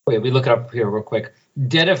 we look it up here real quick,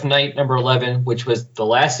 Dead of Night number 11, which was the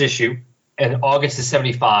last issue, in August of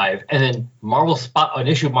 75, and then an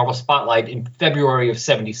issue of Marvel Spotlight in February of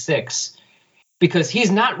 76, because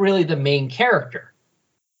he's not really the main character.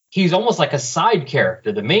 He's almost like a side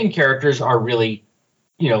character. The main characters are really,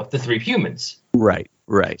 the three humans. Right.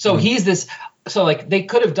 So he's this. So like they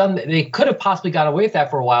could have possibly got away with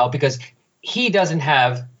that for a while, because he doesn't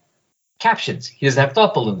have captions. He doesn't have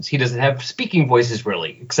thought balloons. He doesn't have speaking voices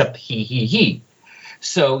really, except he.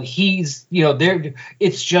 So he's, there.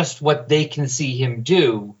 It's just what they can see him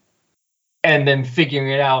do, and then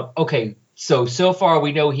figuring it out. Okay, so far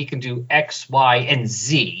we know he can do X, Y, and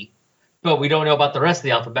Z, but we don't know about the rest of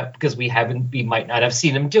the alphabet because we might not have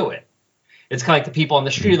seen him do it. It's kind of like the people on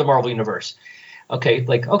the street of the Marvel Universe.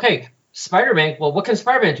 Okay, Spider-Man, well, what can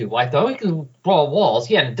Spider-Man do? Well, I thought he can draw walls.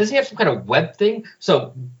 Yeah, does he have some kind of web thing?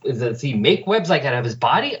 So does he make webs like out of his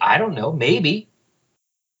body? I don't know, maybe.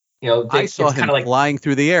 I saw him flying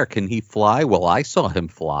through the air. Can he fly? Well, I saw him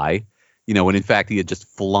fly, when in fact he had just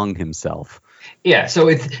flung himself. Yeah, so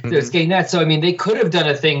it's getting that. So, I mean, they could have done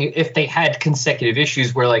a thing if they had consecutive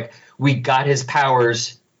issues where, like, we got his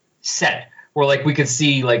powers set where like we could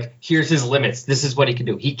see like here's his limits. This is what he can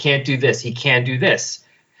do. He can't do this. He can do this.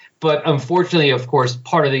 But unfortunately, of course,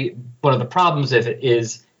 one of the problems of it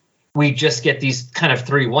is we just get these kind of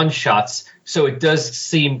 3 one-shots. So it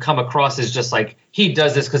does come across as just like he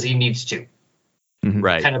does this because he needs to.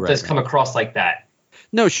 Right. Kind of does come across like that.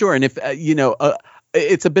 No, sure. And if,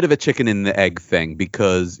 it's a bit of a chicken and the egg thing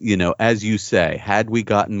because, as you say, had we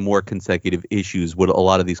gotten more consecutive issues, a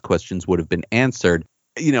lot of these questions would have been answered.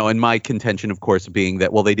 And my contention, of course, being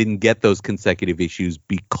that, well, they didn't get those consecutive issues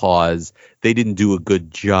because they didn't do a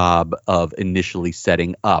good job of initially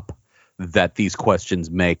setting up that these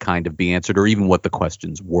questions may kind of be answered or even what the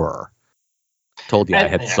questions were. Told you I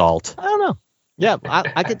had salt. I don't know. Yeah,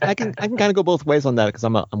 I can kind of go both ways on that because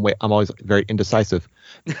I'm always very indecisive,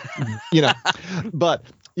 But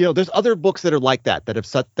there's other books that are like that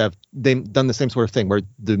have they've done the same sort of thing where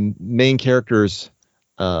the main characters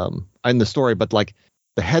in the story, but like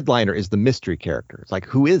the headliner is the mystery character. It's like,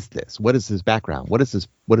 who is this? What is his background? What is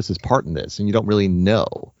his part in this? And you don't really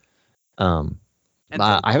know.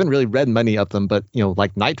 I haven't really read many of them, but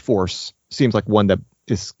like Night Force seems like one that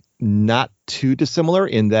is not too dissimilar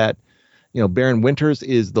in that. Baron Winters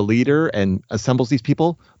is the leader and assembles these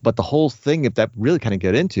people. But the whole thing, if that really kind of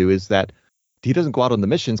get into, is that he doesn't go out on the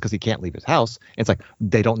missions because he can't leave his house. And it's like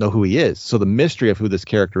they don't know who he is. So the mystery of who this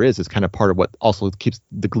character is kind of part of what also keeps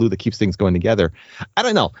the glue that keeps things going together. I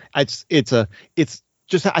don't know. It's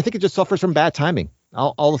just I think it just suffers from bad timing.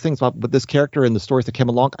 All the things about with this character and the stories that came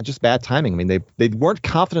along are just bad timing. I mean, they weren't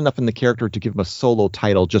confident enough in the character to give him a solo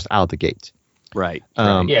title just out of the gate. Right.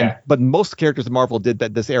 But most characters in Marvel did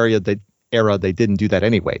that. This era they didn't do that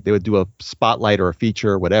anyway. They would do a spotlight or a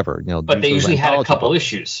feature or whatever. But they usually had a couple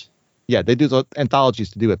issues. Yeah, they do those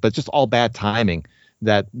anthologies to do it, but just all bad timing.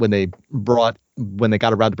 That when they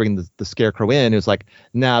got around to bringing the Scarecrow in, it was like,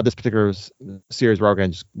 nah, this particular series we're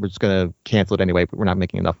just gonna cancel it anyway. But we're not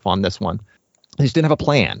making enough on this one. They just didn't have a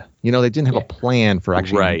plan. They didn't have a plan for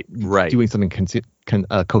actually doing something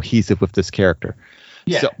cohesive with this character.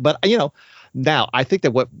 Yeah. So, but now I think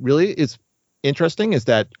that what really is interesting is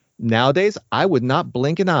that nowadays I would not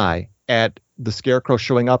blink an eye at the Scarecrow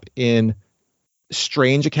showing up in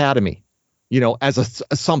Strange Academy, as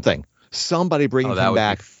somebody bringing him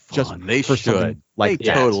back just they for should. Something like they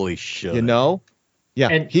totally should. Yeah,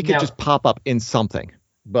 and he could just pop up in something.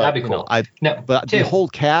 But that'd be cool. The whole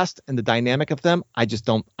cast and the dynamic of them, I just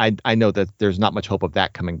don't. I know that there's not much hope of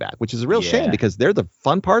that coming back, which is a real shame because they're the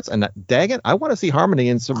fun parts. And daggone, I want to see Harmony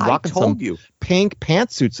in rocking some pink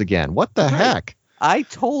pantsuits again. What the heck? I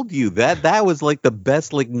told you that was like the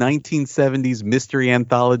best 1970s mystery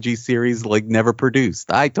anthology series never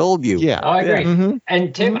produced. I told you. Yeah, I agree. Mm-hmm.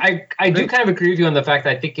 And Tim, I do kind of agree with you on the fact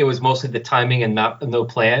that I think it was mostly the timing and no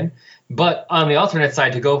plan. But on the alternate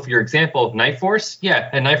side, to go for your example of Night Force,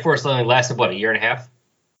 and Night Force only lasted a year and a half.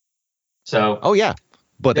 So. Oh yeah,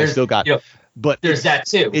 but they still got. But there's that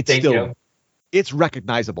too. It's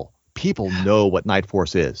recognizable. People know what Night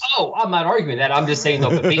Force is. Oh, I'm not arguing that. I'm just saying though,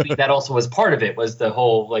 but maybe that also was part of it. Was the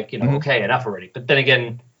whole okay, enough already. But then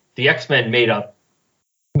again, the X-Men made a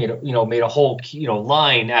whole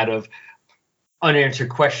line out of unanswered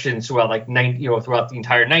questions throughout throughout the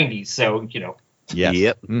entire 90s. So Yes.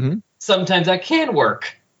 Yep. Mm-hmm. Sometimes that can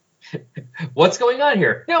work. What's going on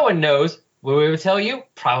here? No one knows. Will we tell you?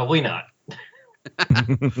 Probably not.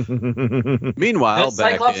 Meanwhile, does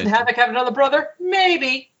Cyclops and Havoc have another brother?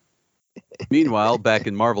 Maybe. Meanwhile, back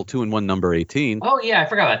in Marvel 2-in-1 number 18. Oh yeah, I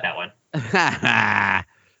forgot about that one.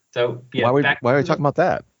 So yeah, why are we talking about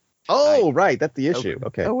that? Oh, right, that's the issue.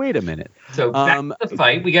 Okay. Oh, wait a minute. So back to the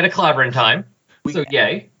fight. We get a Clobber time. So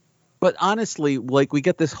yay. But honestly, we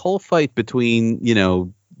get this whole fight between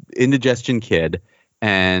Indigestion Kid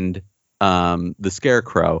and the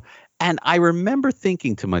Scarecrow, and I remember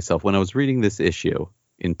thinking to myself when I was reading this issue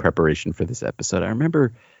in preparation for this episode, I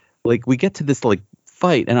remember we get to this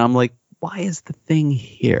fight, and I'm like, why is the Thing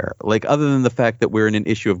here? Other than the fact that we're in an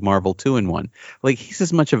issue of Marvel 2-in-1, he's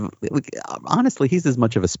as much of honestly, he's as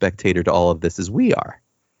much of a spectator to all of this as we are.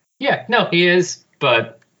 Yeah, no, he is,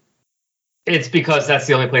 but it's because that's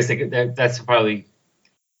the only place that's probably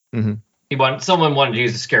someone wanted to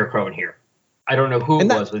use the Scarecrow in here. I don't know who it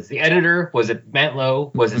was. Was it the editor? Was it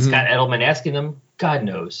Mantlo? Was it Scott Edelman asking them? God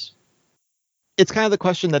knows. It's kind of the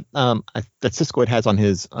question that that Siskoid has on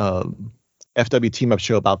his FW team up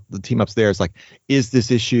show about the team ups there. Is is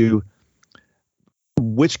this issue?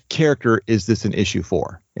 Which character is this an issue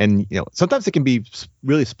for? And sometimes it can be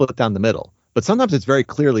really split down the middle, but sometimes it's very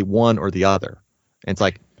clearly one or the other. And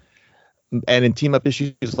it's and in team up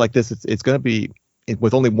issues like this, it's going to be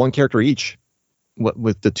with only one character each.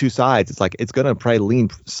 with the two sides, it's like it's going to probably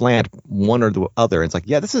slant one or the other. It's like,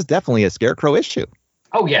 yeah, this is definitely a Scarecrow issue.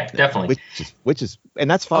 Oh yeah, definitely. Which is,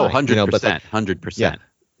 and that's fine. 100%, but like, 100%. Yeah.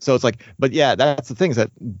 So it's like, but yeah, that's the thing, is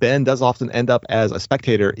that Ben does often end up as a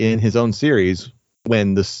spectator in his own series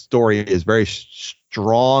when the story is very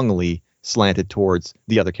strongly slanted towards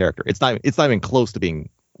the other character. It's not even close to being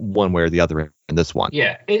one way or the other in this one.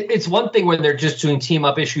 Yeah, it's one thing when they're just doing team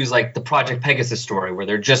up issues like the Project Pegasus story, where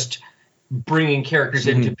they're just bringing characters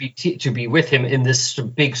in to be with him in this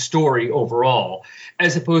big story overall,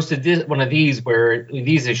 as opposed to one of these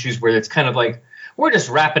issues where it's kind of like, we're just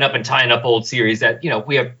wrapping up and tying up old series that,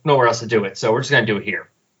 we have nowhere else to do it, so we're just going to do it here.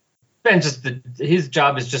 Ben his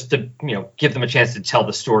job is just to, give them a chance to tell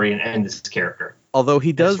the story and end this character. Although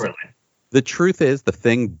he does, the truth is, the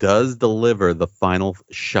Thing does deliver the final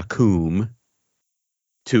shakum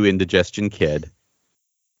to Indigestion Kid.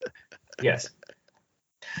 Yes.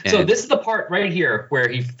 So this is the part right here where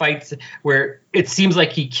he fights, where it seems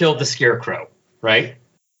like he killed the Scarecrow, right?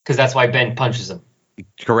 Because that's why Ben punches him.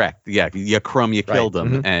 Correct. Yeah, you killed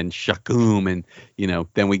him, and shakum, and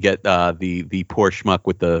then we get the poor schmuck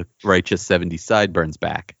with the righteous 70 sideburns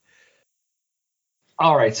back.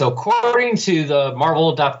 All right. So according to the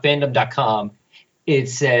Marvel.fandom.com, it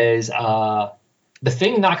says the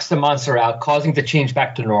Thing knocks the monster out, causing it to change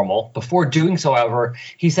back to normal. Before doing so, however,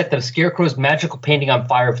 he set the Scarecrow's magical painting on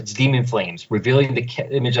fire with its demon flames, revealing the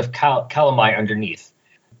image of Calamai underneath.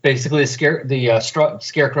 Basically, the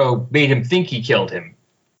Scarecrow made him think he killed him,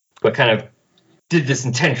 but kind of did this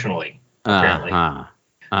intentionally, apparently.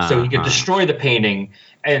 So he could destroy the painting,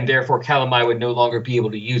 and therefore Calamai would no longer be able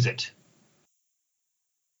to use it.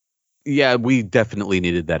 Yeah, we definitely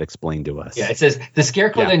needed that explained to us. Yeah, it says the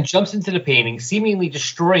Scarecrow then jumps into the painting, seemingly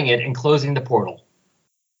destroying it and closing the portal.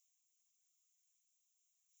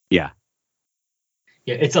 Yeah.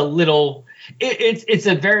 Yeah, it's a little. It is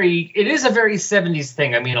a very 70s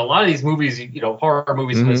thing. I mean, a lot of these movies, horror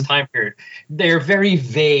movies from this time period, they're very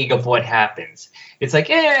vague of what happens. It's like,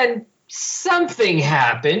 and something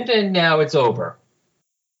happened, and now it's over.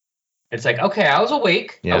 It's like, okay, I was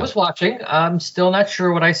awake. Yeah. I was watching. I'm still not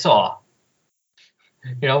sure what I saw.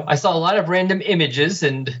 I saw a lot of random images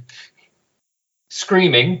and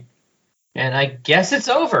screaming, and I guess it's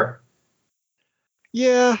over.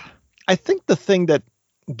 Yeah, I think the thing that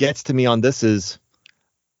gets to me on this is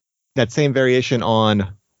that same variation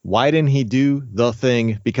on why didn't he do the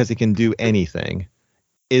thing because he can do anything,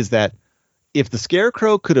 is that if the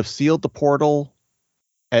Scarecrow could have sealed the portal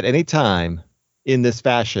at any time in this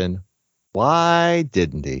fashion, why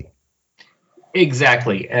didn't he?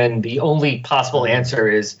 Exactly. And the only possible answer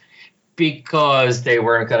is because they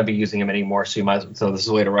weren't going to be using him anymore. So this is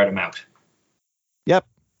a way to write him out. Yep.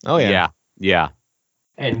 Oh, yeah. Yeah.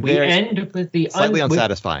 And we end with the slightly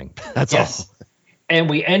unsatisfying. That's all. And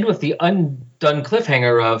we end with the undone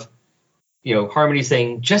cliffhanger of, Harmony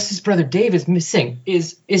saying, Justice Brother Dave is missing,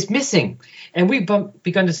 is missing. And we've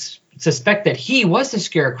begun to suspect that he was the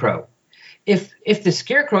Scarecrow. If the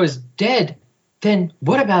Scarecrow is dead, then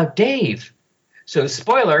what about Dave? So,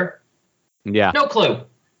 spoiler. Yeah. No clue.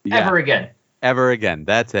 Yeah. Ever again.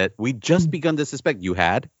 That's it. We just begun to suspect. You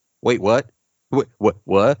had? Wait, what?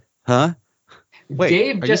 What? Huh? Wait,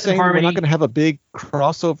 Dave, are you saying we're not going to have a big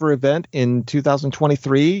crossover event in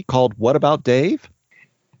 2023 called What About Dave?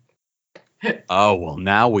 Oh, well,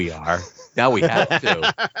 now we are. Now we have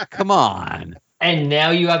to. Come on. And now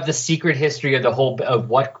you have the secret history of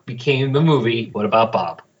what became the movie, What About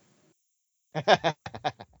Bob?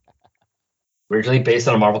 Originally based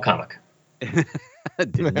on a Marvel comic.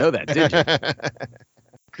 Didn't know that, did you?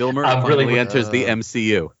 Bill Murray finally enters the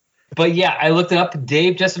MCU. But yeah, I looked it up.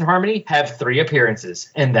 Dave, Justin, Harmony have 3 appearances,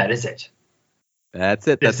 and that is it. That's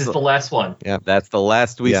it. This is the last one. Yeah, that's the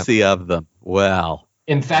last we see of them. Well,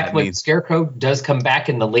 in fact, when Scarecrow does come back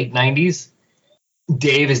in the late 90s,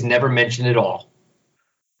 Dave is never mentioned at all.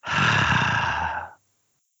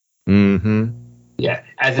 Yeah,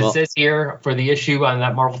 as it says here for the issue on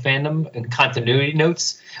that Marvel Fandom and continuity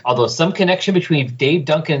notes, although some connection between Dave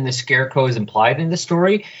Duncan and the Scarecrow is implied in the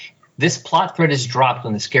story, this plot thread is dropped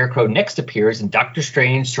when the Scarecrow next appears in Doctor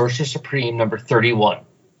Strange Sorcerer Supreme number 31.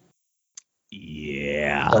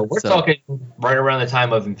 Yeah. So we're talking right around the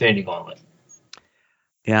time of Infinity Gauntlet.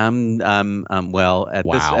 Yeah, well,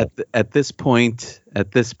 at this point,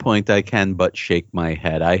 I can but shake my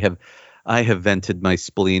head. I have vented my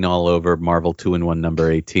spleen all over Marvel 2-in-1 number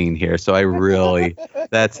 18 here. So I really,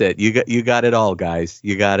 that's it. You got it all, guys.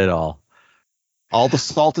 You got it all. All the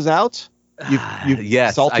salt is out?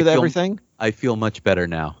 You've salted everything? I feel much better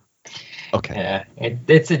now. Okay. Yeah,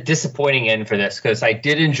 it's a disappointing end for this because I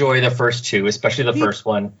did enjoy the first 2, especially the first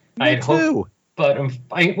one. Me too. But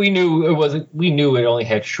we knew it wasn't. We knew it only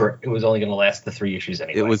had short. It was only going to last the 3 issues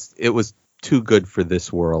anyway. It was too good for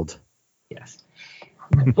this world. Yes.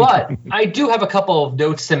 But I do have a couple of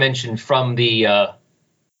notes to mention from the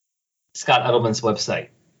Scott Edelman's website.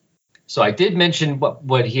 So I did mention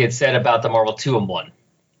what he had said about the Marvel 2-in-1.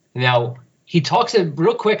 Now, he talks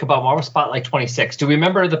real quick about Marvel Spotlight 26. Do we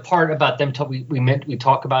remember the part about them? We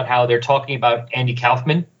talk about how they're talking about Andy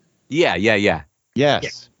Kaufman? Yeah. Yes. Yeah.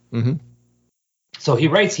 Mm-hmm. So he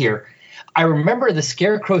writes here, I remember the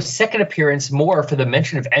Scarecrow's second appearance more for the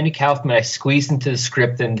mention of Andy Kaufman I squeezed into the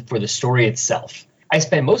script than for the story itself. I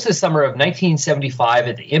spent most of the summer of 1975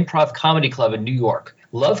 at the Improv Comedy Club in New York.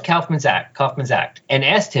 Loved Kaufman's act, and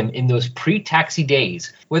asked him in those pre-Taxi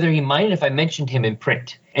days whether he minded if I mentioned him in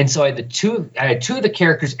print. And so I had two of the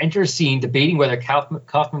characters enter a scene debating whether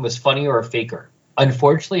Kaufman was funny or a faker.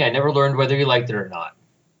 Unfortunately, I never learned whether he liked it or not.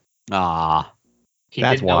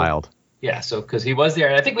 That's wild. Yeah, so because he was there,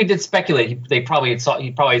 and I think we did speculate he probably had saw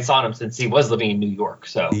him since he was living in New York.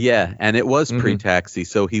 So yeah, and it was pre-Taxi,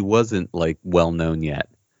 so he wasn't like well known yet.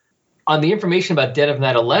 On the information about Dead of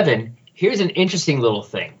Night 11, here's an interesting little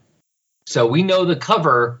thing. So we know the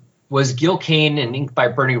cover was Gil Kane and inked by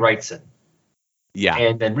Bernie Wrightson. Yeah,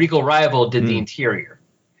 and then Regal Rival did the interior.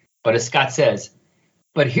 But as Scott says,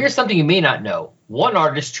 but here's something you may not know: one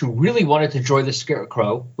artist who really wanted to draw the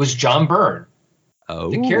Scarecrow was John Byrne.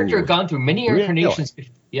 The character had gone through many incarnations.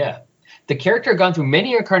 The character had gone through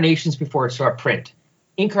many incarnations before it saw print.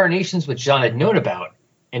 Incarnations which John had known about,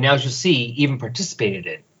 and now, as you'll see, even participated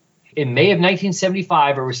in. In May of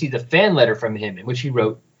 1975, I received a fan letter from him in which he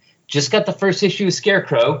wrote, "Just got the first issue of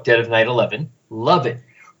Scarecrow, Dead of Night 11. Love it.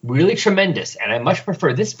 Really tremendous, and I much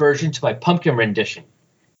prefer this version to my pumpkin rendition.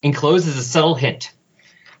 Enclosed is a subtle hint."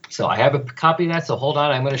 So I have a copy of that, so hold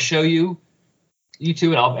on. I'm going to show you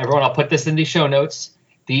two, and I'll put this in the show notes,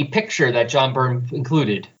 the picture that John Byrne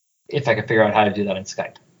included, if I can figure out how to do that in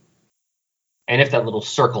Skype. And if that little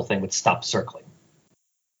circle thing would stop circling.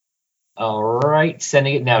 All right,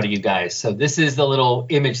 sending it now to you guys. So this is the little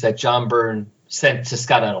image that John Byrne sent to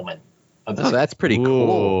Scott Edelman. That's pretty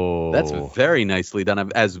cool. That's very nicely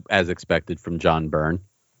done, as expected from John Byrne.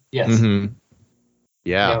 Yes. Mm-hmm.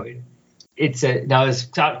 Yeah. Now as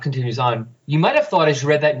Scott continues on, you might have thought as you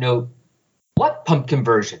read that note, what pumpkin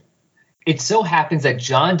version? It so happens that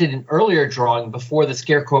John did an earlier drawing before the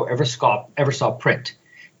Scarecrow ever saw print.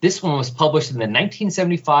 This one was published in the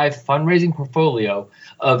 1975 fundraising portfolio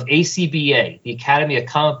of ACBA, the Academy of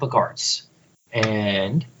Comic Book Arts.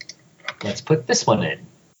 And let's put this one in.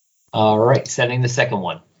 All right, sending the second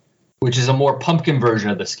one, which is a more pumpkin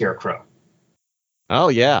version of the Scarecrow. Oh,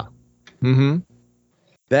 yeah. Mm-hmm.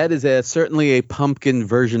 That is certainly a pumpkin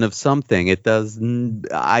version of something. It does.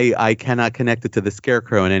 I cannot connect it to the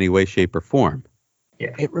Scarecrow in any way, shape, or form.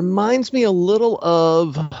 Yeah. It reminds me a little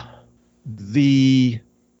of the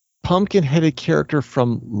pumpkin-headed character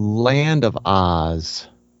from Land of Oz.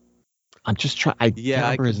 I'm just trying. I can't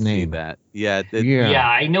remember his name. See that. Yeah. Yeah,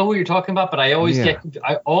 I know who you're talking about, but I always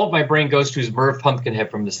all of my brain goes to is Merv Pumpkinhead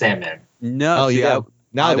from the Sandman. No.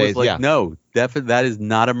 Nowadays, no, definitely that is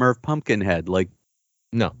not a Merv Pumpkinhead. Like.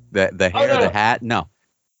 No, the hair, the hat, no,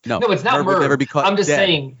 it's not Merv. I'm just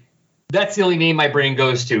saying that's the only name my brain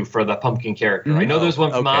goes to for the pumpkin character. I know there's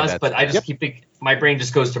one from Oz, but I just keep thinking my brain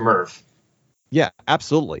just goes to Merv. Yeah,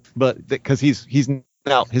 absolutely. But because he's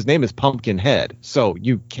now his name is Pumpkinhead, so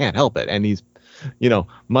you can't help it, and he's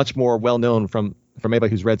much more well known from anybody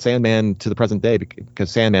who's read Sandman to the present day,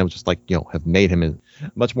 because Sandman was just have made him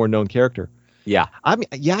a much more known character. Yeah.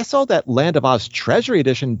 I saw that Land of Oz Treasury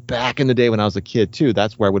Edition back in the day when I was a kid too.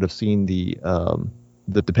 That's where I would have seen the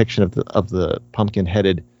depiction of the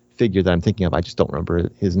pumpkin-headed figure that I'm thinking of. I just don't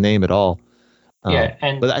remember his name at all. But it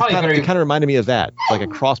kind of reminded me of that, like a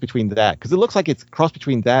cross between that, because it looks like it's a cross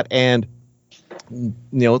between that and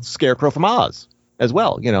Scarecrow from Oz as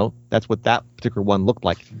well. That's what that particular one looked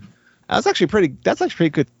like. That's actually pretty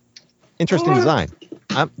good, interesting design.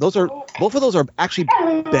 Both of those are actually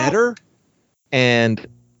better and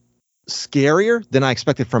scarier than I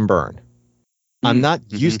expected from Byrne. I'm not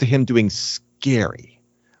used to him doing scary.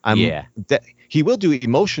 He will do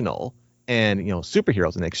emotional and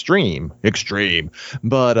superheroes and extreme,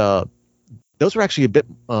 but those are actually a bit.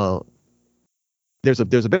 There's a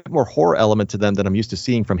bit more horror element to them than I'm used to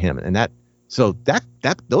seeing from him, and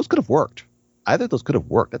those could have worked. I think those could have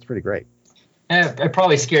worked. That's pretty great. I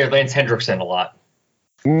probably scared Lance Hendrickson a lot.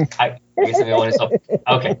 I guess I want to.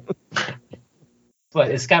 Okay.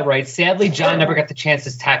 But as Scott writes, sadly, John never got the chance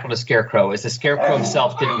to tackle the Scarecrow, as the Scarecrow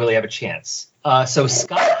himself didn't really have a chance. So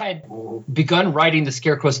Scott had begun writing the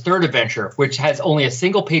Scarecrow's third adventure, which has only a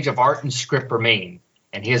single page of art and script remain.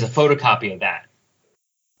 And he has a photocopy of that.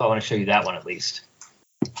 So I want to show you that one at least.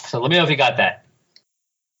 So let me know if you got that.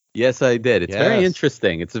 Yes, I did. It's very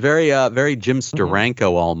interesting. It's very Jim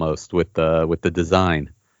Steranko almost with the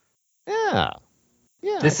design. Yeah.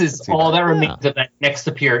 This is all that remains of that next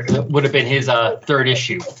appear. Would have been his third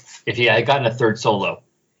issue if he had gotten a third solo.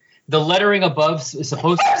 The lettering above is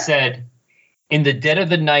supposed to have said, "In the dead of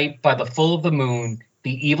the night, by the full of the moon,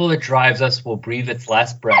 the evil that drives us will breathe its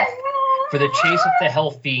last breath. For the chase of the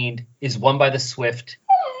hell fiend is won by the swift.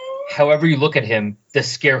 However you look at him, the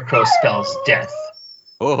scarecrow spells death."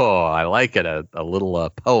 Oh, I like it. A little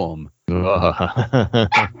poem.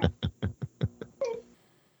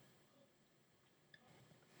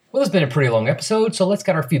 Well, it's been a pretty long episode, so let's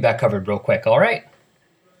get our feedback covered real quick, all right?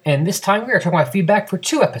 And this time we are talking about feedback for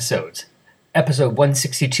 2 episodes. Episode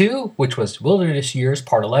 162, which was Wilderness Years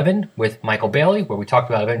Part 11 with Michael Bailey, where we talked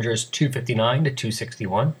about Avengers 259 to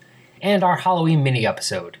 261, and our Halloween mini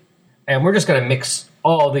episode. And we're just going to mix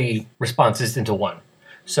all the responses into one.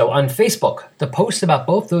 So on Facebook, the post about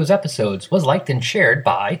both those episodes was liked and shared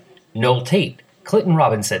by Noel Tate, Clinton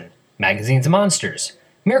Robinson, Magazines of Monsters,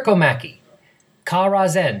 Mirko Mackey, Ka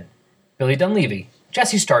Razen, Billy Dunleavy,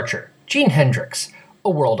 Jesse Starcher, Gene Hendricks, A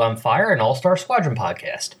World on Fire, and All-Star Squadron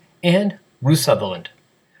podcast, and Ruth Sutherland.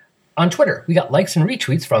 On Twitter, we got likes and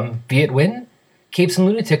retweets from Viet Win, Capes and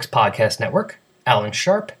Lunatics Podcast Network, Alan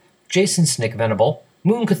Sharp, Jason Snick Venable,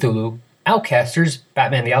 Moon Cthulhu, Outcasters,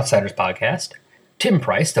 Batman the Outsiders podcast, Tim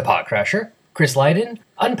Price, the Podcrasher, Chris Lydon,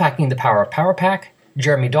 Unpacking the Power of Power Pack,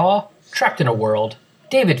 Jeremy Daw, Trapped in a World,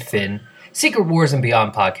 David Finn, Secret Wars and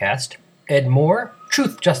Beyond podcast, Ed Moore,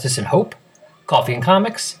 Truth, Justice, and Hope, Coffee and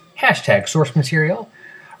Comics, hashtag Source Material,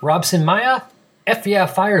 Robson Maya,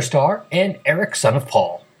 FVF Firestar, and Eric, son of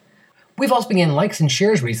Paul. We've also begun likes and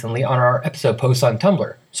shares recently on our episode posts on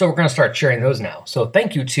Tumblr, so we're going to start sharing those now. So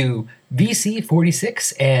thank you to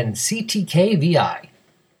VC46 and CTKVI.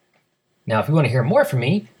 Now, if you want to hear more from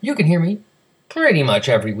me, you can hear me pretty much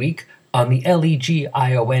every week on the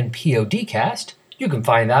LEGION PODcast. You can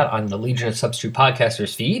find that on the Legion of Substitute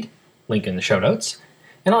Podcasters feed, link in the show notes.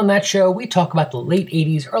 And on that show, we talk about the late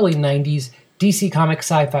 80s, early 90s DC Comics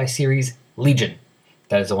sci-fi series Legion.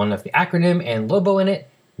 That is the one with the acronym and Lobo in it,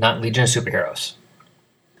 not Legion of Superheroes.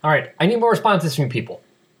 All right, I need more responses from people.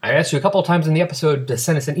 I asked you a couple of times in the episode to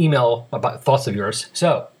send us an email about thoughts of yours,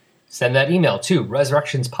 so send that email to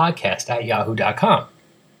resurrectionspodcast@yahoo.com.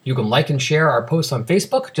 You can like and share our posts on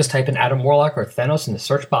Facebook. Just type in Adam Warlock or Thanos in the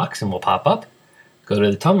search box and we'll pop up. Go to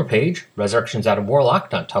the Tumblr page,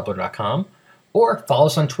 resurrectionsadamwarlock.tumblr.com, or follow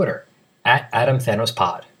us on Twitter,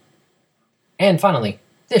 @AdamThanosPod. And finally,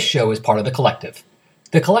 this show is part of The Collective.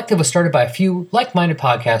 The Collective was started by a few like-minded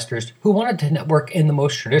podcasters who wanted to network in the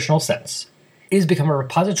most traditional sense. It has become a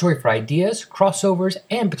repository for ideas, crossovers,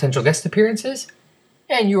 and potential guest appearances.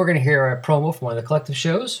 And you are going to hear a promo from one of the Collective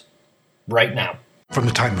shows right now. From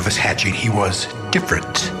the time of his hatching, he was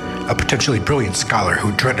different. A potentially brilliant scholar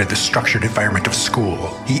who dreaded the structured environment of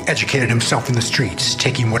school. He educated himself in the streets,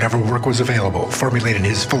 taking whatever work was available, formulating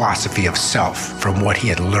his philosophy of self from what he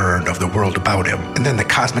had learned of the world about him. And then the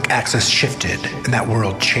cosmic axis shifted, and that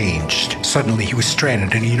world changed. Suddenly, he was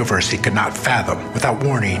stranded in a universe he could not fathom. Without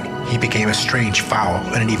warning, he became a strange fowl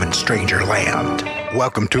in an even stranger land.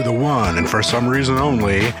 Welcome to the one, and for some reason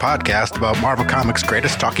only, podcast about Marvel Comics'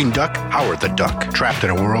 greatest talking duck, Howard the Duck, trapped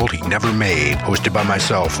in a world he never made. Hosted by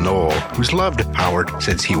myself, Noel, who's loved Howard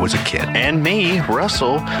since he was a kid. And me,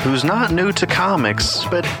 Russell, who's not new to comics,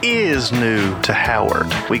 but is new to Howard.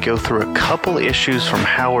 We go through a couple issues from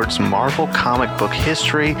Howard's Marvel comic book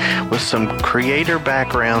history with some creator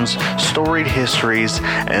backgrounds, storied histories,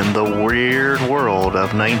 and the weird world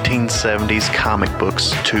of 1970s comic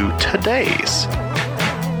books to today's.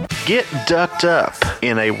 Get ducked up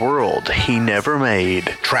in a world he never made.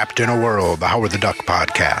 Trapped in a World, the Howard the Duck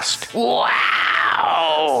podcast. Wow!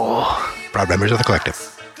 Proud members of the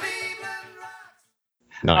Collective.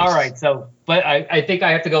 Nice. All right, so, but I think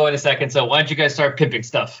I have to go in a second, so why don't you guys start pimping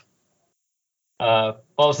stuff? Well,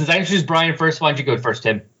 since I introduced Brian first, why don't you go first,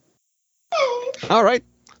 Tim? All right.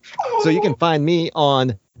 So you can find me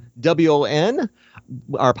on WON,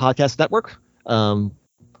 our podcast network,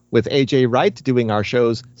 with AJ Wright doing our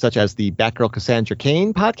shows such as the Batgirl Cassandra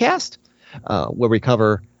Cain podcast, where we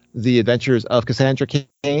cover the adventures of Cassandra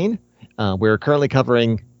Cain. We're currently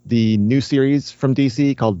covering the new series from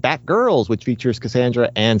DC called Batgirls, which features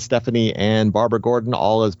Cassandra and Stephanie and Barbara Gordon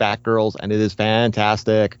all as Batgirls, and it is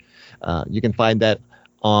fantastic. You can find that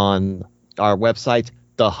on our website,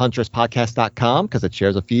 thehuntress.podcast.com, because it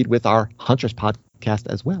shares a feed with our Huntress podcast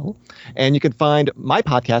as well. And you can find my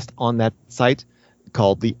podcast on that site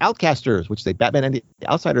called The Outcasters, which is a Batman and the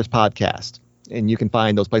Outsiders podcast. And you can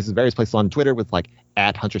find those places, various places on Twitter with like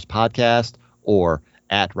 @HuntressPodcast or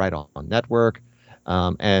 @Right On Network.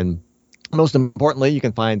 And most importantly, you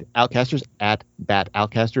can find Outcasters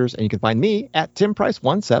 @BatOutcasters, and you can find me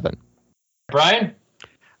 @TimPrice17. Brian?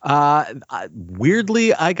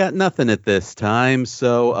 Weirdly, I got nothing at this time.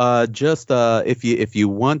 So just if you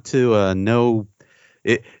want to know,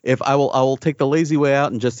 if I will take the lazy way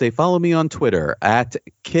out and just say follow me on Twitter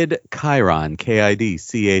 @KidChyron,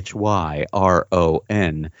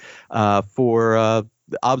 KidChyron, for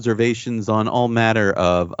observations on all matter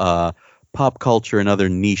of pop culture and other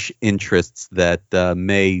niche interests that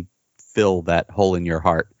may fill that hole in your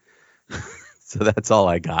heart. So that's all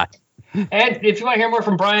I got. And if you want to hear more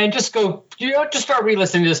from Brian, just start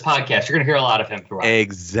re-listening to this podcast. You're going to hear a lot of him throughout.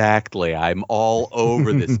 Exactly. I'm all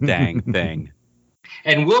over this dang thing.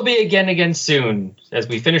 And we'll be again soon as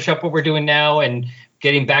we finish up what we're doing now and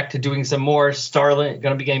getting back to doing some more Starlin.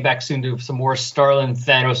 Going to be getting back soon to some more Starlin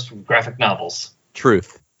Thanos graphic novels.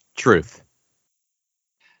 Truth.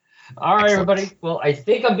 All right, Excellent. everybody. Well, I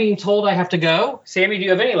think I'm being told I have to go. Sammy, do you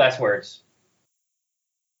have any last words?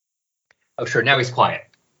 Oh, sure. Now he's quiet.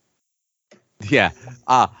 Yeah.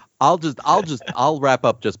 I'll wrap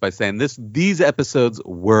up just by saying these episodes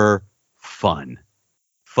were fun.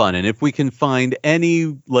 And if we can find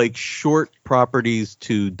any like short properties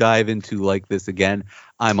to dive into like this again,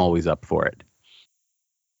 I'm always up for it.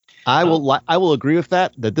 I will agree with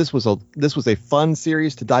that this was a fun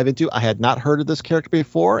series to dive into. I had not heard of this character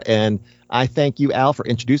before, and I thank you, Al, for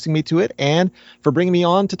introducing me to it and for bringing me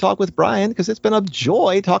on to talk with Brian, because it's been a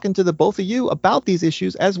joy talking to the both of you about these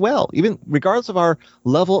issues as well. Even regardless of our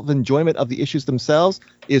level of enjoyment of the issues themselves,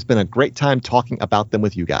 it's been a great time talking about them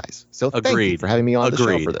with you guys. So thank you for having me on the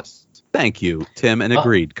show for this. Thank you, Tim, and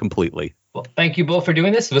agreed completely. Well, thank you both for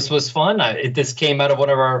doing this. This was fun. This came out of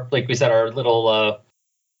one of our, like we said, our little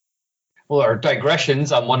our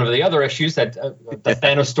digressions on one of the other issues that the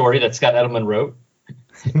Thanos story that Scott Edelman wrote.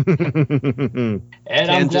 And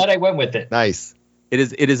I'm glad I went with it. Nice. It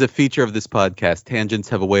is a feature of this podcast. Tangents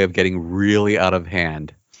have a way of getting really out of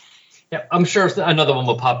hand. Yeah, I'm sure another one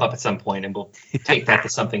will pop up at some point, and we'll take that to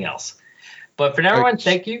something else. But for now, everyone,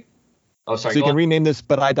 thank you. Oh, sorry. So you can rename this,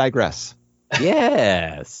 but I digress.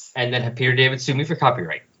 Yes. And then have Peter David sue me for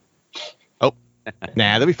copyright. Oh,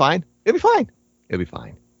 nah, that'll be fine. It'll be fine. You'll be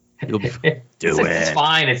It's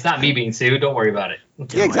fine. It's not me being sued. Don't worry about it.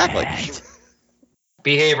 Yeah, exactly.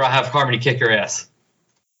 Behave or I'll have Harmony kick your ass.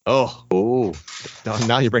 Oh.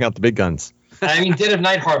 Now you bring out the big guns. I mean, Dead of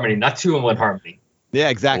Night Harmony, not 2-in-1 Harmony. Yeah,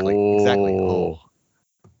 exactly. Oh.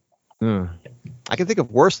 I can think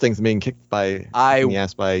of worse things than being kicked in the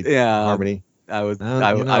ass by Harmony. I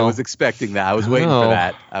was expecting that. I was waiting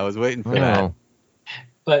for that.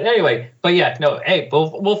 But anyway, hey,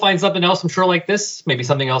 we'll find something else, I'm sure, like this. Maybe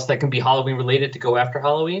something else that can be Halloween related to go after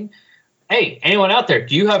Halloween. Hey, anyone out there,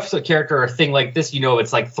 do you have a character or a thing like this?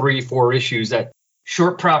 It's like 3-4 issues, that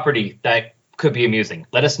short property that could be amusing.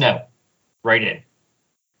 Let us know. Write in.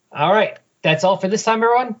 All right. That's all for this time,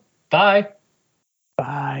 everyone. Bye.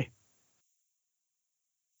 Bye.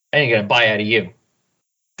 I ain't going to buy out of you.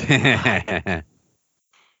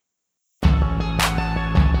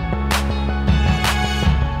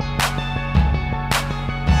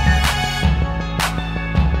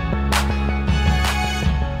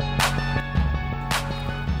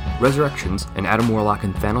 Resurrections, an Adam Warlock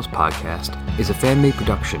and Thanos podcast, is a fan-made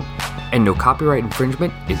production, and no copyright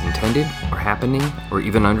infringement is intended or happening or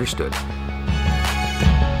even understood.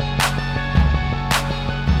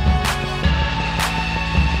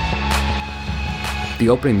 The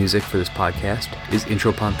opening music for this podcast is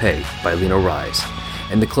Intro Pompeii by Lino Rise,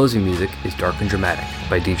 and the closing music is Dark and Dramatic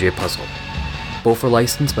by DJ Puzzle. Both are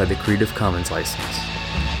licensed by the Creative Commons license.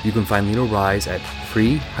 You can find Lino Rise at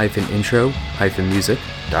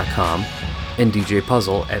free-intro-music.com and DJ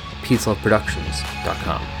Puzzle at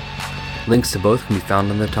peaceloveproductions.com. Links to both can be found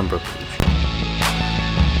on the Tumblr page.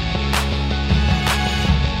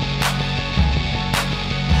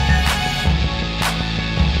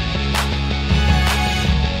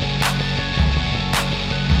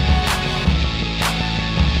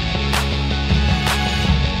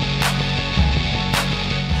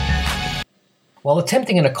 While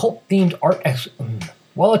attending an occult-themed art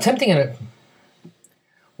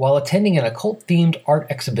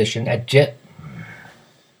exhibition at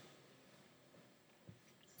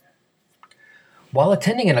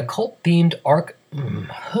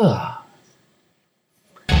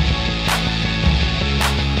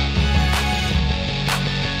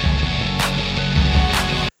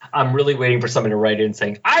I'm really waiting for someone to write in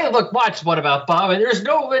saying, watched What About Bob, and there's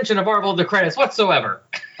no mention of Marvel in the credits whatsoever.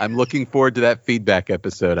 I'm looking forward to that feedback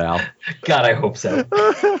episode, Al. God, I hope so.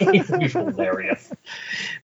 He's hilarious.